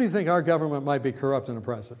 How many think our government might be corrupt and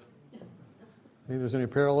oppressive? Think there's any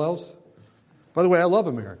parallels? By the way, I love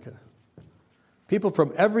America. People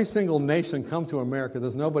from every single nation come to America.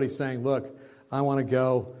 There's nobody saying, look, I want to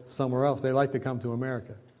go somewhere else. They like to come to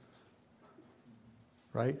America.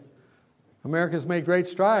 Right? America's made great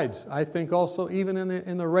strides. I think also even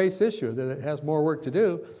in the race issue that it has more work to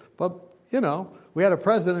do. But, you know, we had a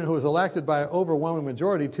president who was elected by an overwhelming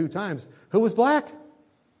majority 2 times who was black.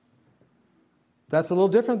 That's a little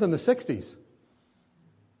different than the 60s.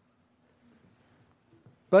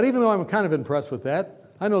 But even though I'm kind of impressed with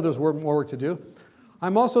that, I know there's more work to do.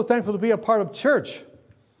 I'm also thankful to be a part of church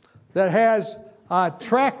that has a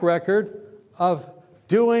track record of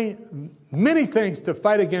doing many things to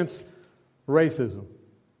fight against racism.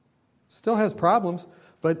 Still has problems,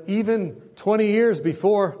 but even 20 years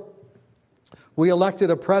before we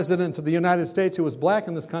elected a president of the United States who was black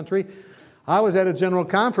in this country, I was at a general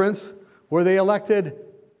conference where they elected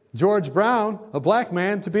George Brown, a black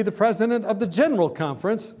man, to be the president of the general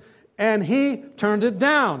conference, and he turned it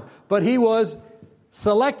down. But he was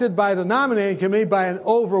selected by the nominating committee by an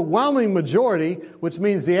overwhelming majority, which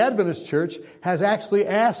means the Adventist Church has actually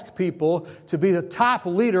asked people to be the top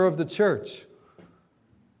leader of the church.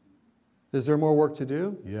 Is there more work to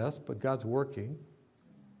do? Yes, but God's working.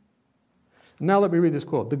 Now let me read this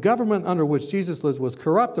quote. The government under which Jesus lives was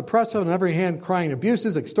corrupt, oppressive on every hand, crying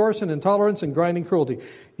abuses, extortion, intolerance, and grinding cruelty.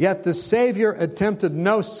 Yet the Savior attempted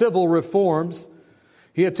no civil reforms.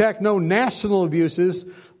 He attacked no national abuses,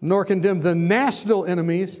 nor condemned the national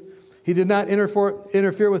enemies. He did not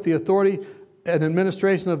interfere with the authority and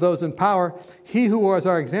administration of those in power. He who was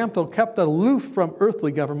our example kept aloof from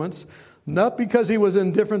earthly governments, not because he was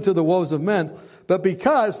indifferent to the woes of men, but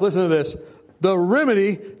because, listen to this, the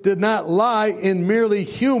remedy did not lie in merely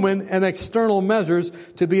human and external measures.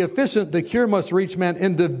 To be efficient, the cure must reach man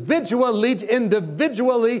individually,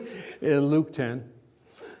 in Luke 10,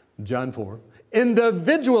 John 4,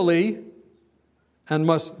 individually, and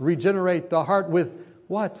must regenerate the heart with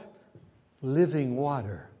what? Living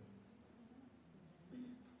water.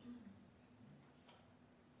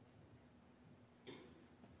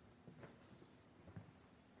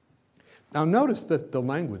 Now notice the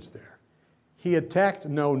language there. He attacked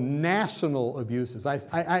no national abuses.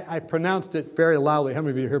 I pronounced it very loudly. How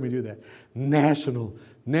many of you heard me do that? National.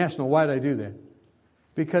 Why did I do that?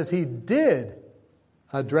 Because he did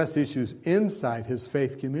address issues inside his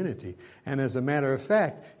faith community. And as a matter of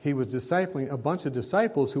fact, he was discipling a bunch of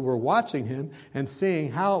disciples who were watching him and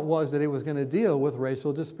seeing how it was that he was going to deal with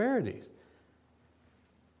racial disparities.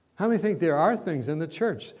 How many think there are things in the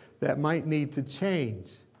church that might need to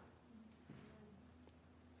change?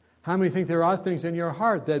 How many think there are things in your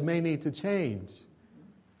heart that may need to change?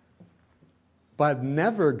 But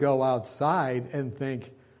never go outside and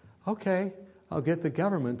think, okay, I'll get the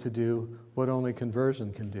government to do what only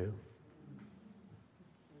conversion can do.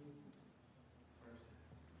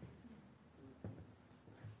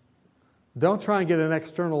 Don't try and get an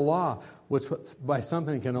external law, which by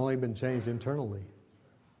something can only been changed internally.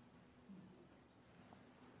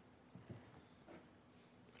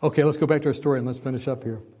 Okay, let's go back to our story and let's finish up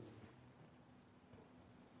here.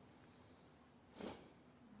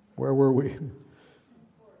 Where were we?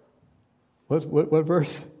 What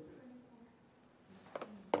verse?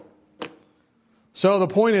 So the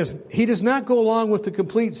point is, he does not go along with the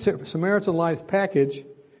complete Samaritan life package.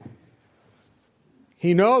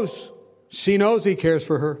 She knows he cares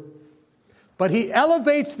for her. But he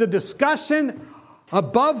elevates the discussion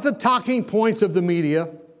above the talking points of the media.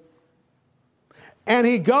 And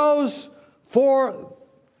he goes for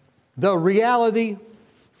the reality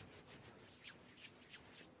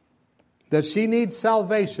that she needs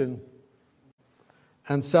salvation,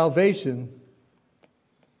 and salvation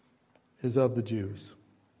is of the Jews.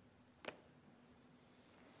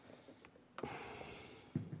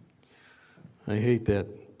 I hate that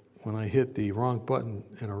when I hit the wrong button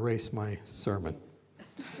and erase my sermon.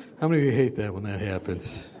 How many of you hate that when that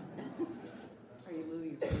happens? Are you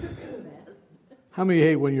moving fast? How many of you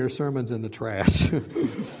hate when your sermon's in the trash?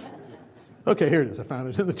 Okay, here it is. I found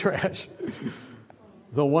it in the trash.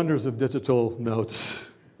 The wonders of digital notes.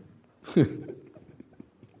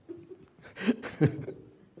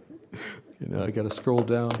 I got to scroll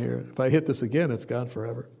down here. If I hit this again, it's gone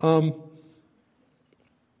forever. You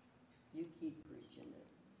keep preaching it.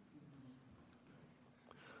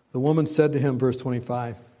 The woman said to him, verse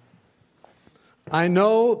 25, I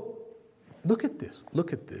know, look at this.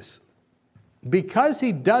 Because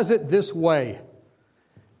he does it this way,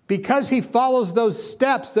 because he follows those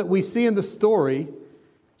steps that we see in the story,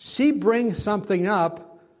 she brings something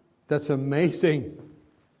up that's amazing.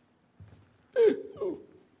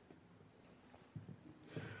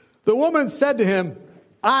 The woman said to him,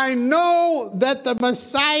 I know that the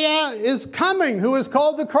Messiah is coming, who is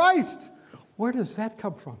called the Christ. Where does that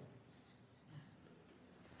come from?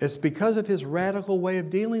 It's because of his radical way of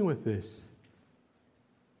dealing with this.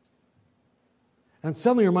 And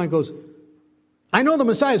suddenly your mind goes, I know the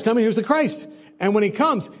Messiah is coming, here's the Christ. And when he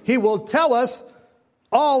comes, he will tell us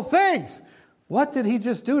all things. What did he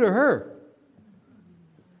just do to her?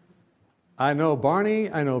 I know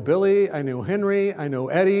Barney, I know Billy, I know Henry, I know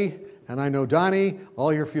Eddie, and I know Donnie,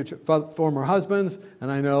 all your former husbands,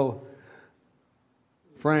 and I know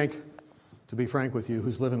Frank, to be frank with you,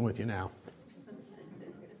 who's living with you now.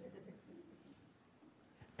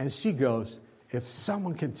 And she goes, if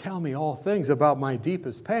someone can tell me all things about my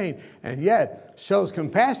deepest pain, and yet shows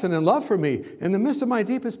compassion and love for me in the midst of my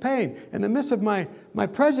deepest pain, in the midst of my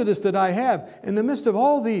prejudice that I have, in the midst of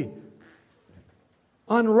all the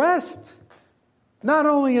unrest, not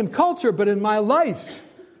only in culture, but in my life,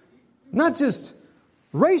 not just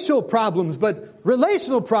racial problems, but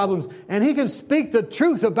relational problems, and he can speak the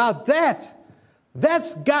truth about that.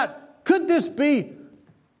 Could this be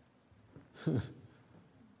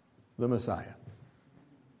the Messiah?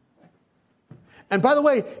 And by the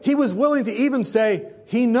way, he was willing to even say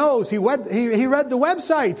he knows, he read the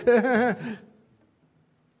website.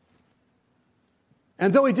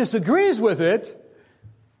 And though he disagrees with it,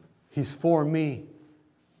 he's for me.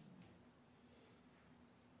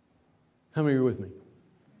 How many are with me?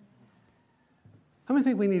 How many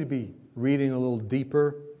think we need to be reading a little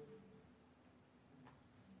deeper?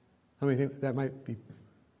 How many think that might be?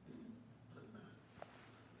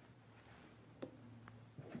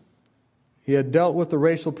 He had dealt with the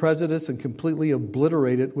racial prejudice and completely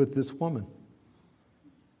obliterated with this woman.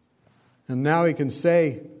 And now he can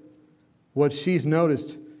say what she's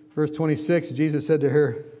noticed. Verse 26, Jesus said to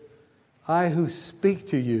her, I who speak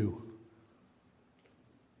to you,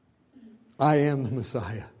 I am the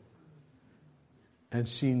Messiah. And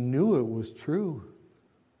she knew it was true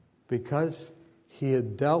because he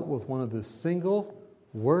had dealt with one of the single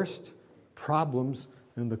worst problems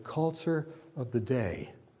in the culture of the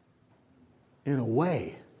day. In a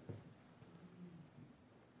way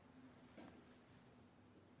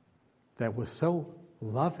that was so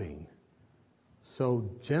loving, so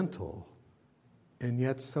gentle, and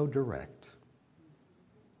yet so direct.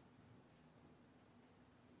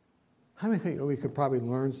 How many think we could probably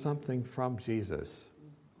learn something from Jesus?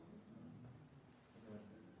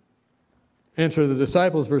 Answer the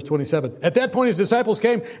disciples, verse 27. At that point his disciples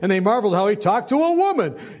came, and they marveled how he talked to a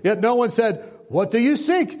woman. Yet no one said, what do you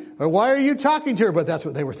seek? Or why are you talking to her? But that's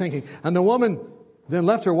what they were thinking. And the woman then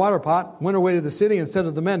left her water pot, went her way to the city, and said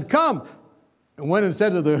to the men, come! And went and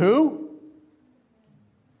said to the who?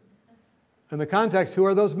 In the context, who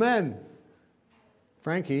are those men?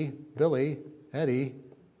 Frankie, Billy, Eddie,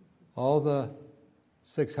 all the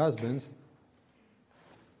 6 husbands.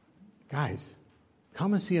 Guys,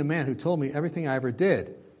 come and see a man who told me everything I ever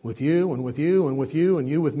did. With you, and with you, and with you, and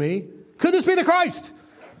you with me. Could this be the Christ?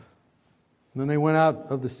 And then they went out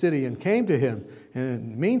of the city and came to him. And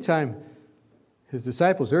in the meantime, his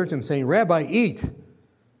disciples urged him, saying, Rabbi, eat.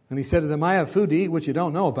 And he said to them, I have food to eat which you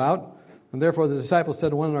don't know about. And therefore the disciples said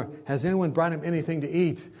to one another, has anyone brought him anything to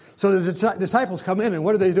eat? So the disciples come in, and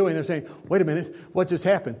what are they doing? They're saying, wait a minute, what just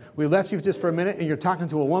happened? We left you just for a minute, and you're talking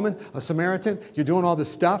to a woman, a Samaritan. You're doing all this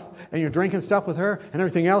stuff, and you're drinking stuff with her, and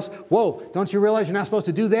everything else. Whoa, don't you realize you're not supposed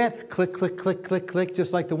to do that? Click, click, click, click, click,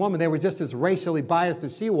 just like the woman. They were just as racially biased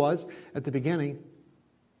as she was at the beginning.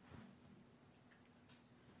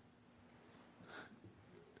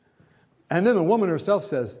 And then the woman herself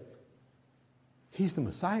says, he's the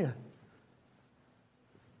Messiah.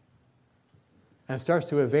 And starts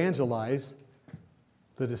to evangelize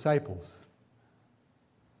the disciples.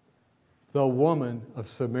 The woman of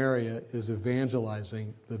Samaria is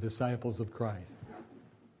evangelizing the disciples of Christ.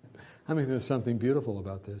 I mean, there's something beautiful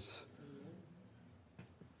about this.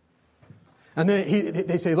 And then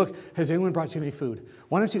they say, look, has anyone brought you any food?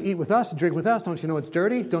 Why don't you eat with us and drink with us? Don't you know it's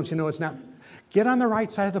dirty? Don't you know it's not? Get on the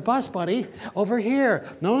right side of the bus, buddy. Over here.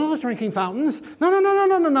 No drinking fountains.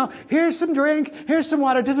 No. Here's some drink. Here's some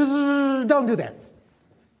water. Don't do that.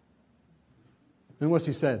 And what's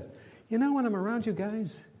he said? You know, when I'm around you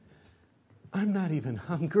guys, I'm not even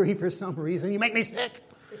hungry for some reason. You make me sick.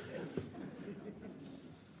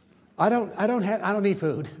 I don't need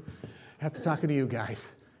food. After talking to you guys.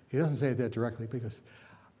 He doesn't say that directly because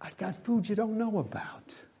I've got food you don't know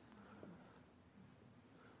about.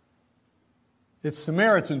 It's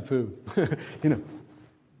Samaritan food.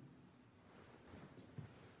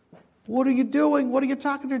 What are you doing? What are you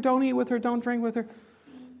talking to her? Don't eat with her. Don't drink with her.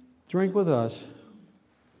 Drink with us.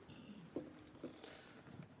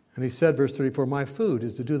 And he said, verse 34, my food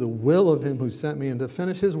is to do the will of him who sent me and to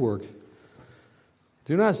finish his work.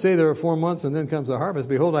 Do not say there are 4 months and then comes the harvest.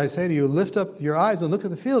 Behold, I say to you, lift up your eyes and look at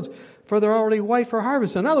the fields, for they're already white for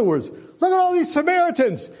harvest. In other words, look at all these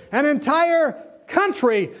Samaritans, an entire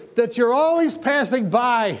country that you're always passing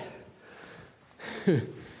by.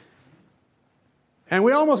 And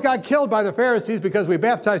we almost got killed by the Pharisees because we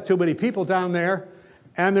baptized too many people down there.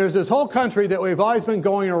 And there's this whole country that we've always been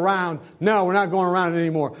going around. No, we're not going around it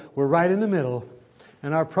anymore. We're right in the middle.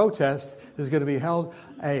 And our protest is going to be held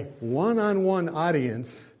a one-on-one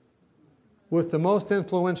audience with the most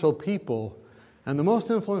influential people. And the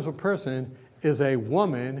most influential person is a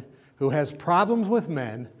woman who has problems with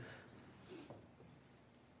men,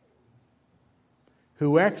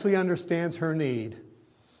 who actually understands her need.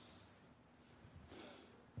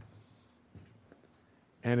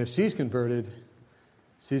 And if she's converted,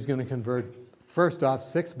 she's going to convert, first off,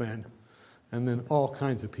 6 men, and then all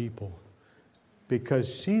kinds of people. Because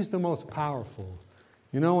she's the most powerful.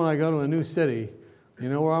 You know, when I go to a new city, you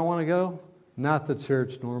know where I want to go? Not the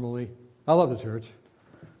church normally. I love the church.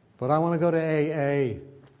 But I want to go to AA.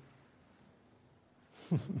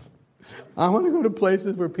 I want to go to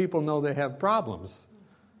places where people know they have problems.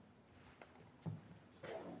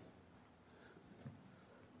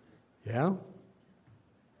 Yeah?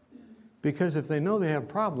 Because if they know they have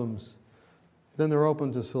problems, then they're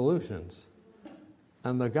open to solutions.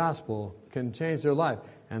 And the gospel can change their life.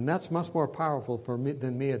 And that's much more powerful for me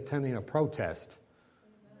than me attending a protest.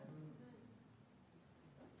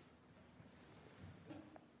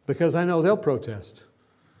 Because I know they'll protest.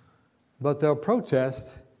 But they'll protest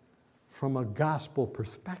from a gospel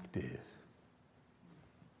perspective.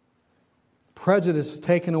 Prejudice is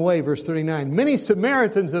taken away, verse 39. Many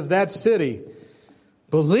Samaritans of that city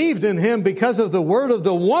believed in him because of the word of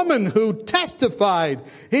the woman who testified.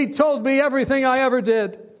 He told me everything I ever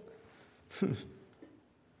did.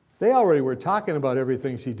 They already were talking about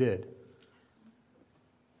everything she did.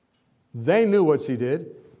 They knew what she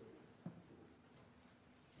did.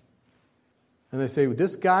 And they say,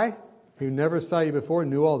 this guy who never saw you before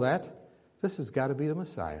knew all that. This has got to be the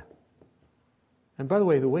Messiah. And by the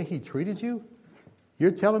way, the way he treated you,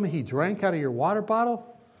 you're telling me he drank out of your water bottle?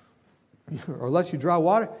 Or lets you draw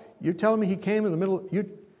water? You're telling me he came in the middle?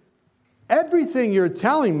 Everything you're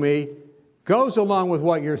telling me goes along with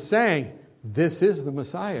what you're saying. This is the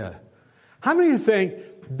Messiah. How many of you think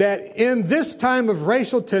that in this time of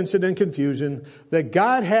racial tension and confusion, that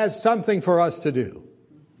God has something for us to do?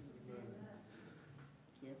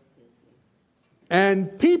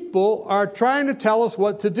 And people are trying to tell us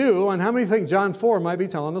what to do. And how many think John 4 might be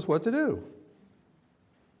telling us what to do?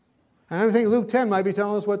 And how many think Luke 10 might be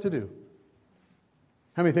telling us what to do?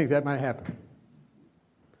 How many think that might happen?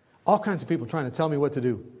 All kinds of people trying to tell me what to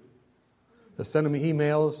do. They're sending me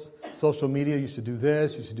emails, social media, you should do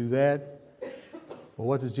this, you should do that. Well,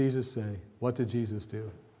 what does Jesus say? What did Jesus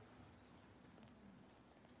do?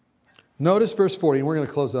 Notice verse 40, and we're going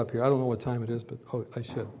to close up here. I don't know what time it is, but I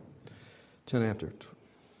should. 10 after.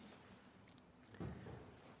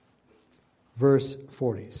 Verse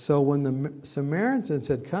 40. So when the Samaritans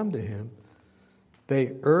had come to him,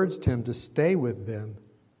 they urged him to stay with them,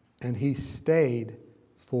 and he stayed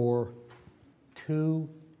for 2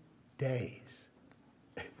 days.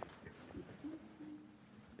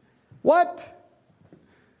 What?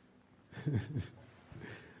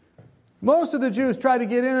 Most of the Jews tried to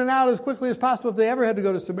get in and out as quickly as possible if they ever had to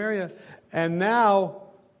go to Samaria. And now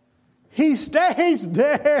he stays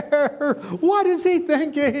there. What is he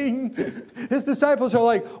thinking? His disciples are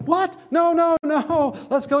like, what? No.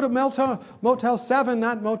 Let's go to Motel 7,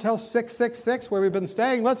 not Motel 666 where we've been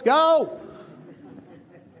staying. Let's go.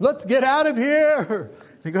 Let's get out of here.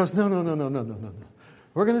 He goes, no.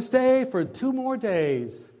 We're going to stay for 2 more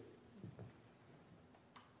days.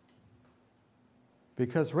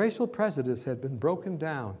 Because racial prejudice had been broken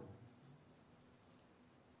down.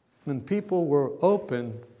 And people were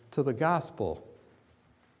open to the gospel.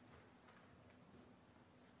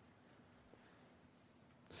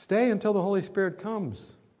 Stay until the Holy Spirit comes.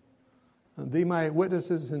 And be my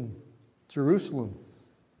witnesses in Jerusalem,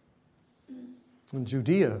 in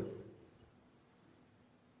Judea,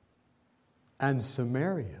 and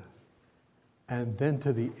Samaria, and then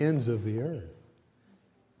to the ends of the earth.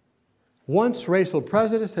 Once racial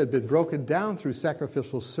prejudice had been broken down through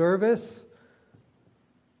sacrificial service,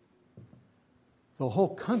 the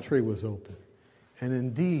whole country was open. And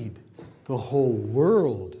indeed, the whole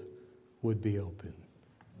world would be open.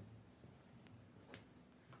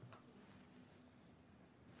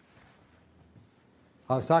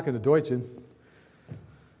 I was talking to Deutschen,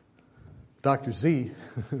 Dr. Z.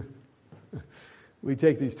 We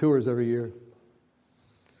take these tours every year.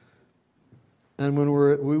 And when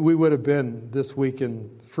we would have been this week in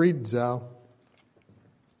Friedenau.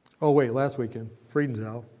 Last weekend,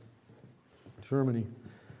 Friedenau, Germany.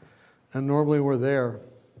 And normally we're there.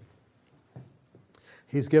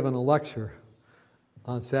 He's given a lecture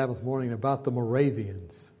on Sabbath morning about the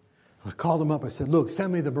Moravians. I called him up. I said, look,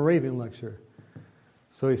 send me the Moravian lecture.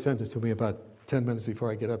 So he sent it to me about 10 minutes before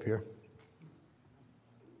I get up here.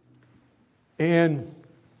 And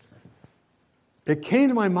it came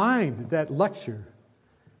to my mind, that lecture,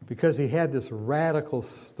 because he had this radical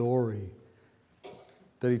story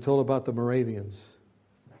that he told about the Moravians.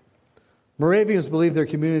 Moravians believed their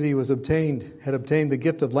community had obtained the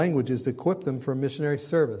gift of languages to equip them for missionary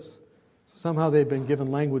service. Somehow they'd been given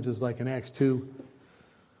languages like in Acts 2.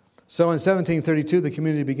 So in 1732, the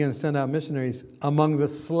community began to send out missionaries among the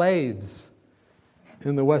slaves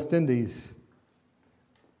in the West Indies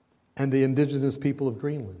and the indigenous people of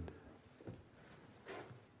Greenland.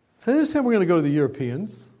 So this time we're going to go to the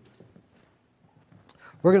Europeans.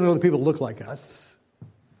 We're going to know the people who look like us.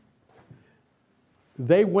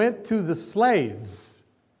 They went to the slaves.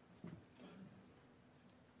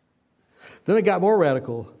 Then it got more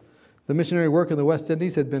radical. The missionary work in the West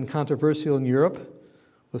Indies had been controversial in Europe,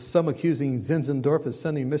 with some accusing Zinzendorf of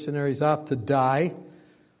sending missionaries off to die.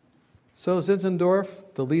 So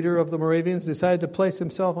Zinzendorf, the leader of the Moravians, decided to place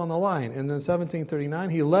himself on the line. And in 1739,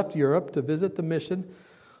 he left Europe to visit the mission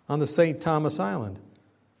on the St. Thomas Island.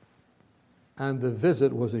 And the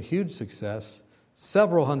visit was a huge success.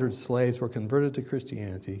 Several hundred slaves were converted to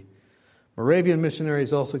Christianity. Moravian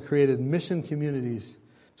missionaries also created mission communities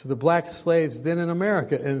to the black slaves then in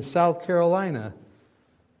America and South Carolina,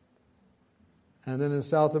 and then in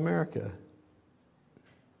South America.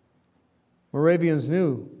 Moravians were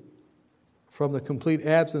known for the complete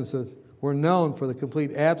absence of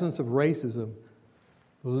racism,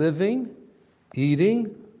 living,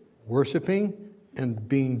 eating, worshiping, and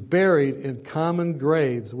being buried in common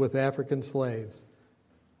graves with African slaves.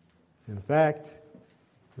 In fact,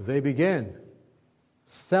 they began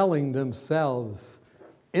selling themselves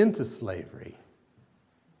into slavery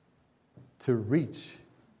to reach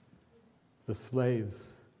the slaves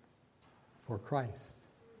for Christ.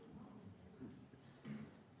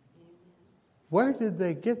 Where did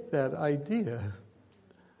they get that idea?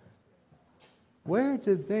 Where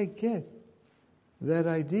did they get that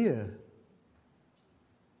idea?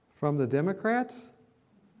 From the Democrats?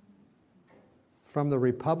 From the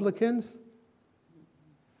Republicans?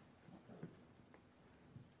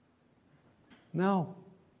 No.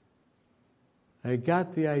 They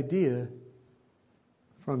got the idea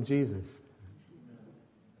from Jesus.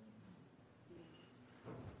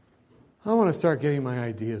 I want to start getting my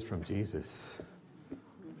ideas from Jesus.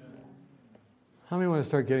 How many want to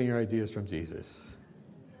start getting your ideas from Jesus?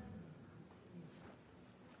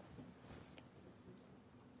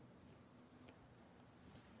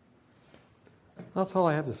 That's all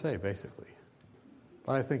I have to say, basically.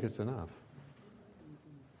 But I think it's enough.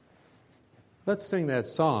 Let's sing that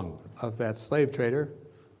song of that slave trader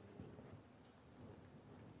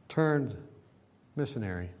turned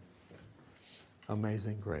missionary.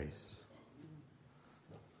 Amazing Grace.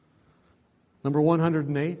 Number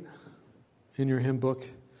 108 in your hymn book,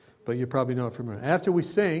 but you probably know it from memory. After we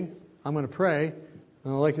sing, I'm going to pray,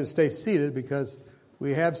 and I'd like you to stay seated because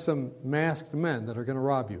we have some masked men that are going to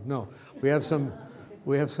rob you. No, we have some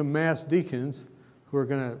masked deacons who are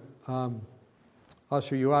going to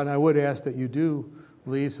usher you out. And I would ask that you do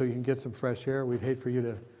leave so you can get some fresh air. We'd hate for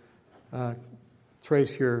you to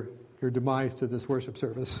trace your demise to this worship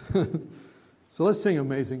service. So let's sing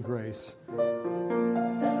Amazing Grace.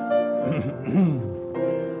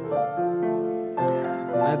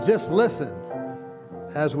 And just listen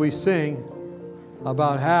as we sing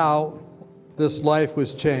about how this life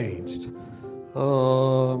was changed.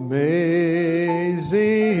 Amazing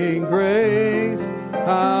grace,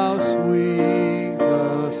 how sweet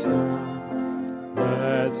the sound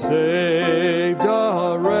that saved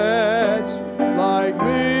a wretch like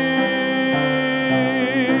me.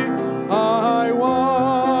 I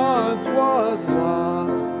once was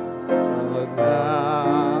lost, but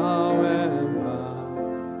now am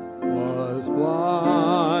found. Was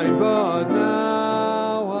blind, but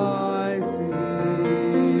now I see.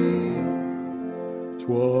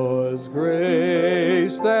 'Twas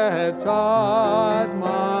grace that taught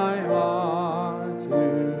my heart to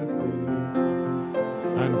fear,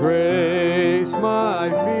 and grace my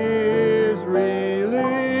fears relieved.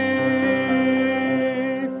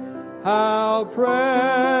 How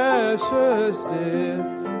precious did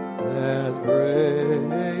that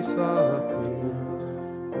grace appear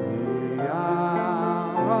the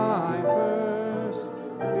hour I first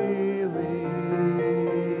believed.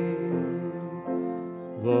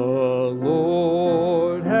 The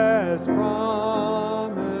Lord has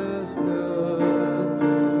promised good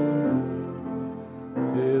to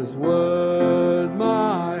me. His word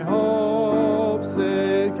my hope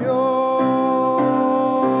secures.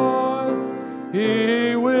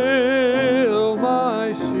 He will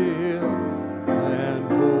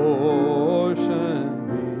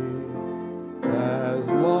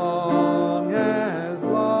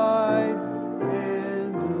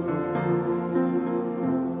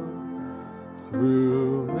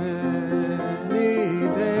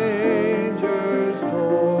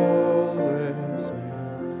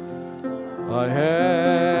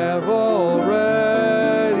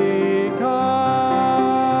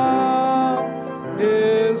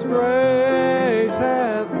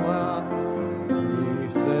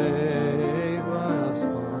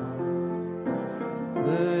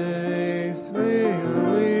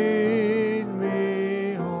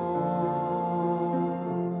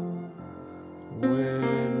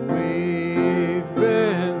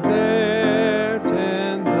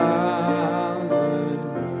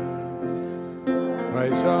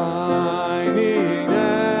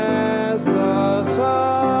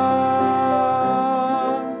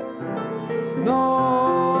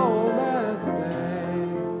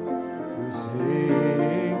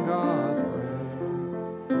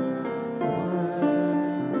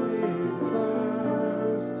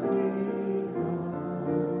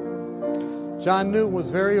John Newton was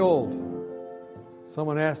very old.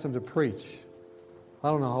 Someone asked him to preach. I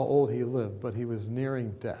don't know how old he lived, but he was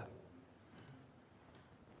nearing death.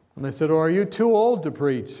 And they said, "Oh, are you too old to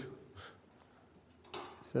preach?"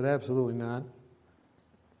 He said, "Absolutely not.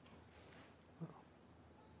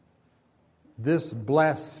 This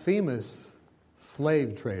blasphemous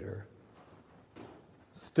slave trader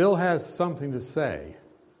still has something to say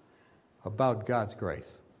about God's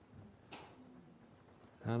grace.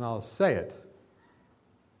 And I'll say it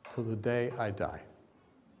till the day I die."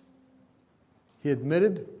 He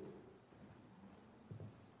admitted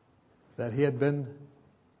that he had been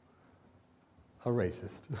a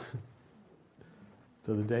racist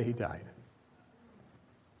to the day he died.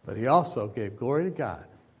 But he also gave glory to God,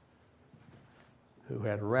 who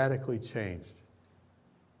had radically changed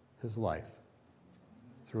his life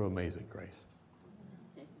through amazing grace.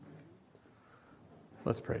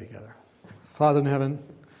 Let's pray together. Father in heaven,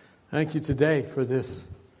 thank you today for this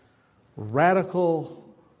radical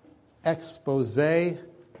expose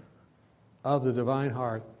of the divine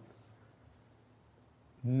heart.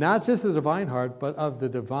 Not just the divine heart, but of the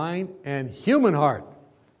divine and human heart.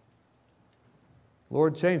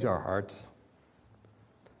 Lord, change our hearts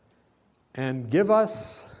and give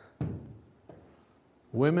us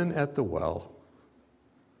women at the well,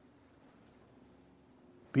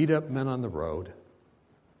 beat up men on the road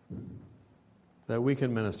that we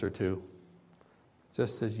can minister to,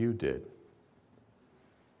 just as you did,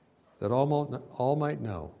 that all might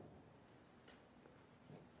know,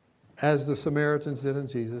 as the Samaritans did in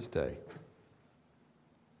Jesus' day,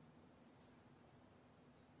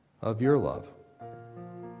 of your love,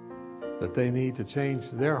 that they need to change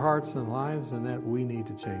their hearts and lives, and that we need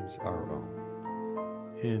to change our own.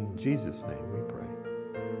 In Jesus' name we pray.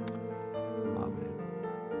 Amen.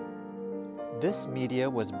 This media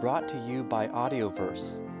was brought to you by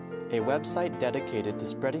Audioverse, a website dedicated to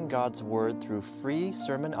spreading God's Word through free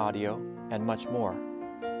sermon audio and much more.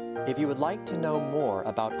 If you would like to know more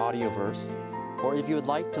about Audioverse, or if you would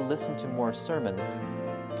like to listen to more sermons,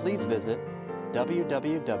 please visit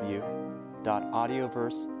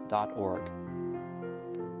www.audioverse.org.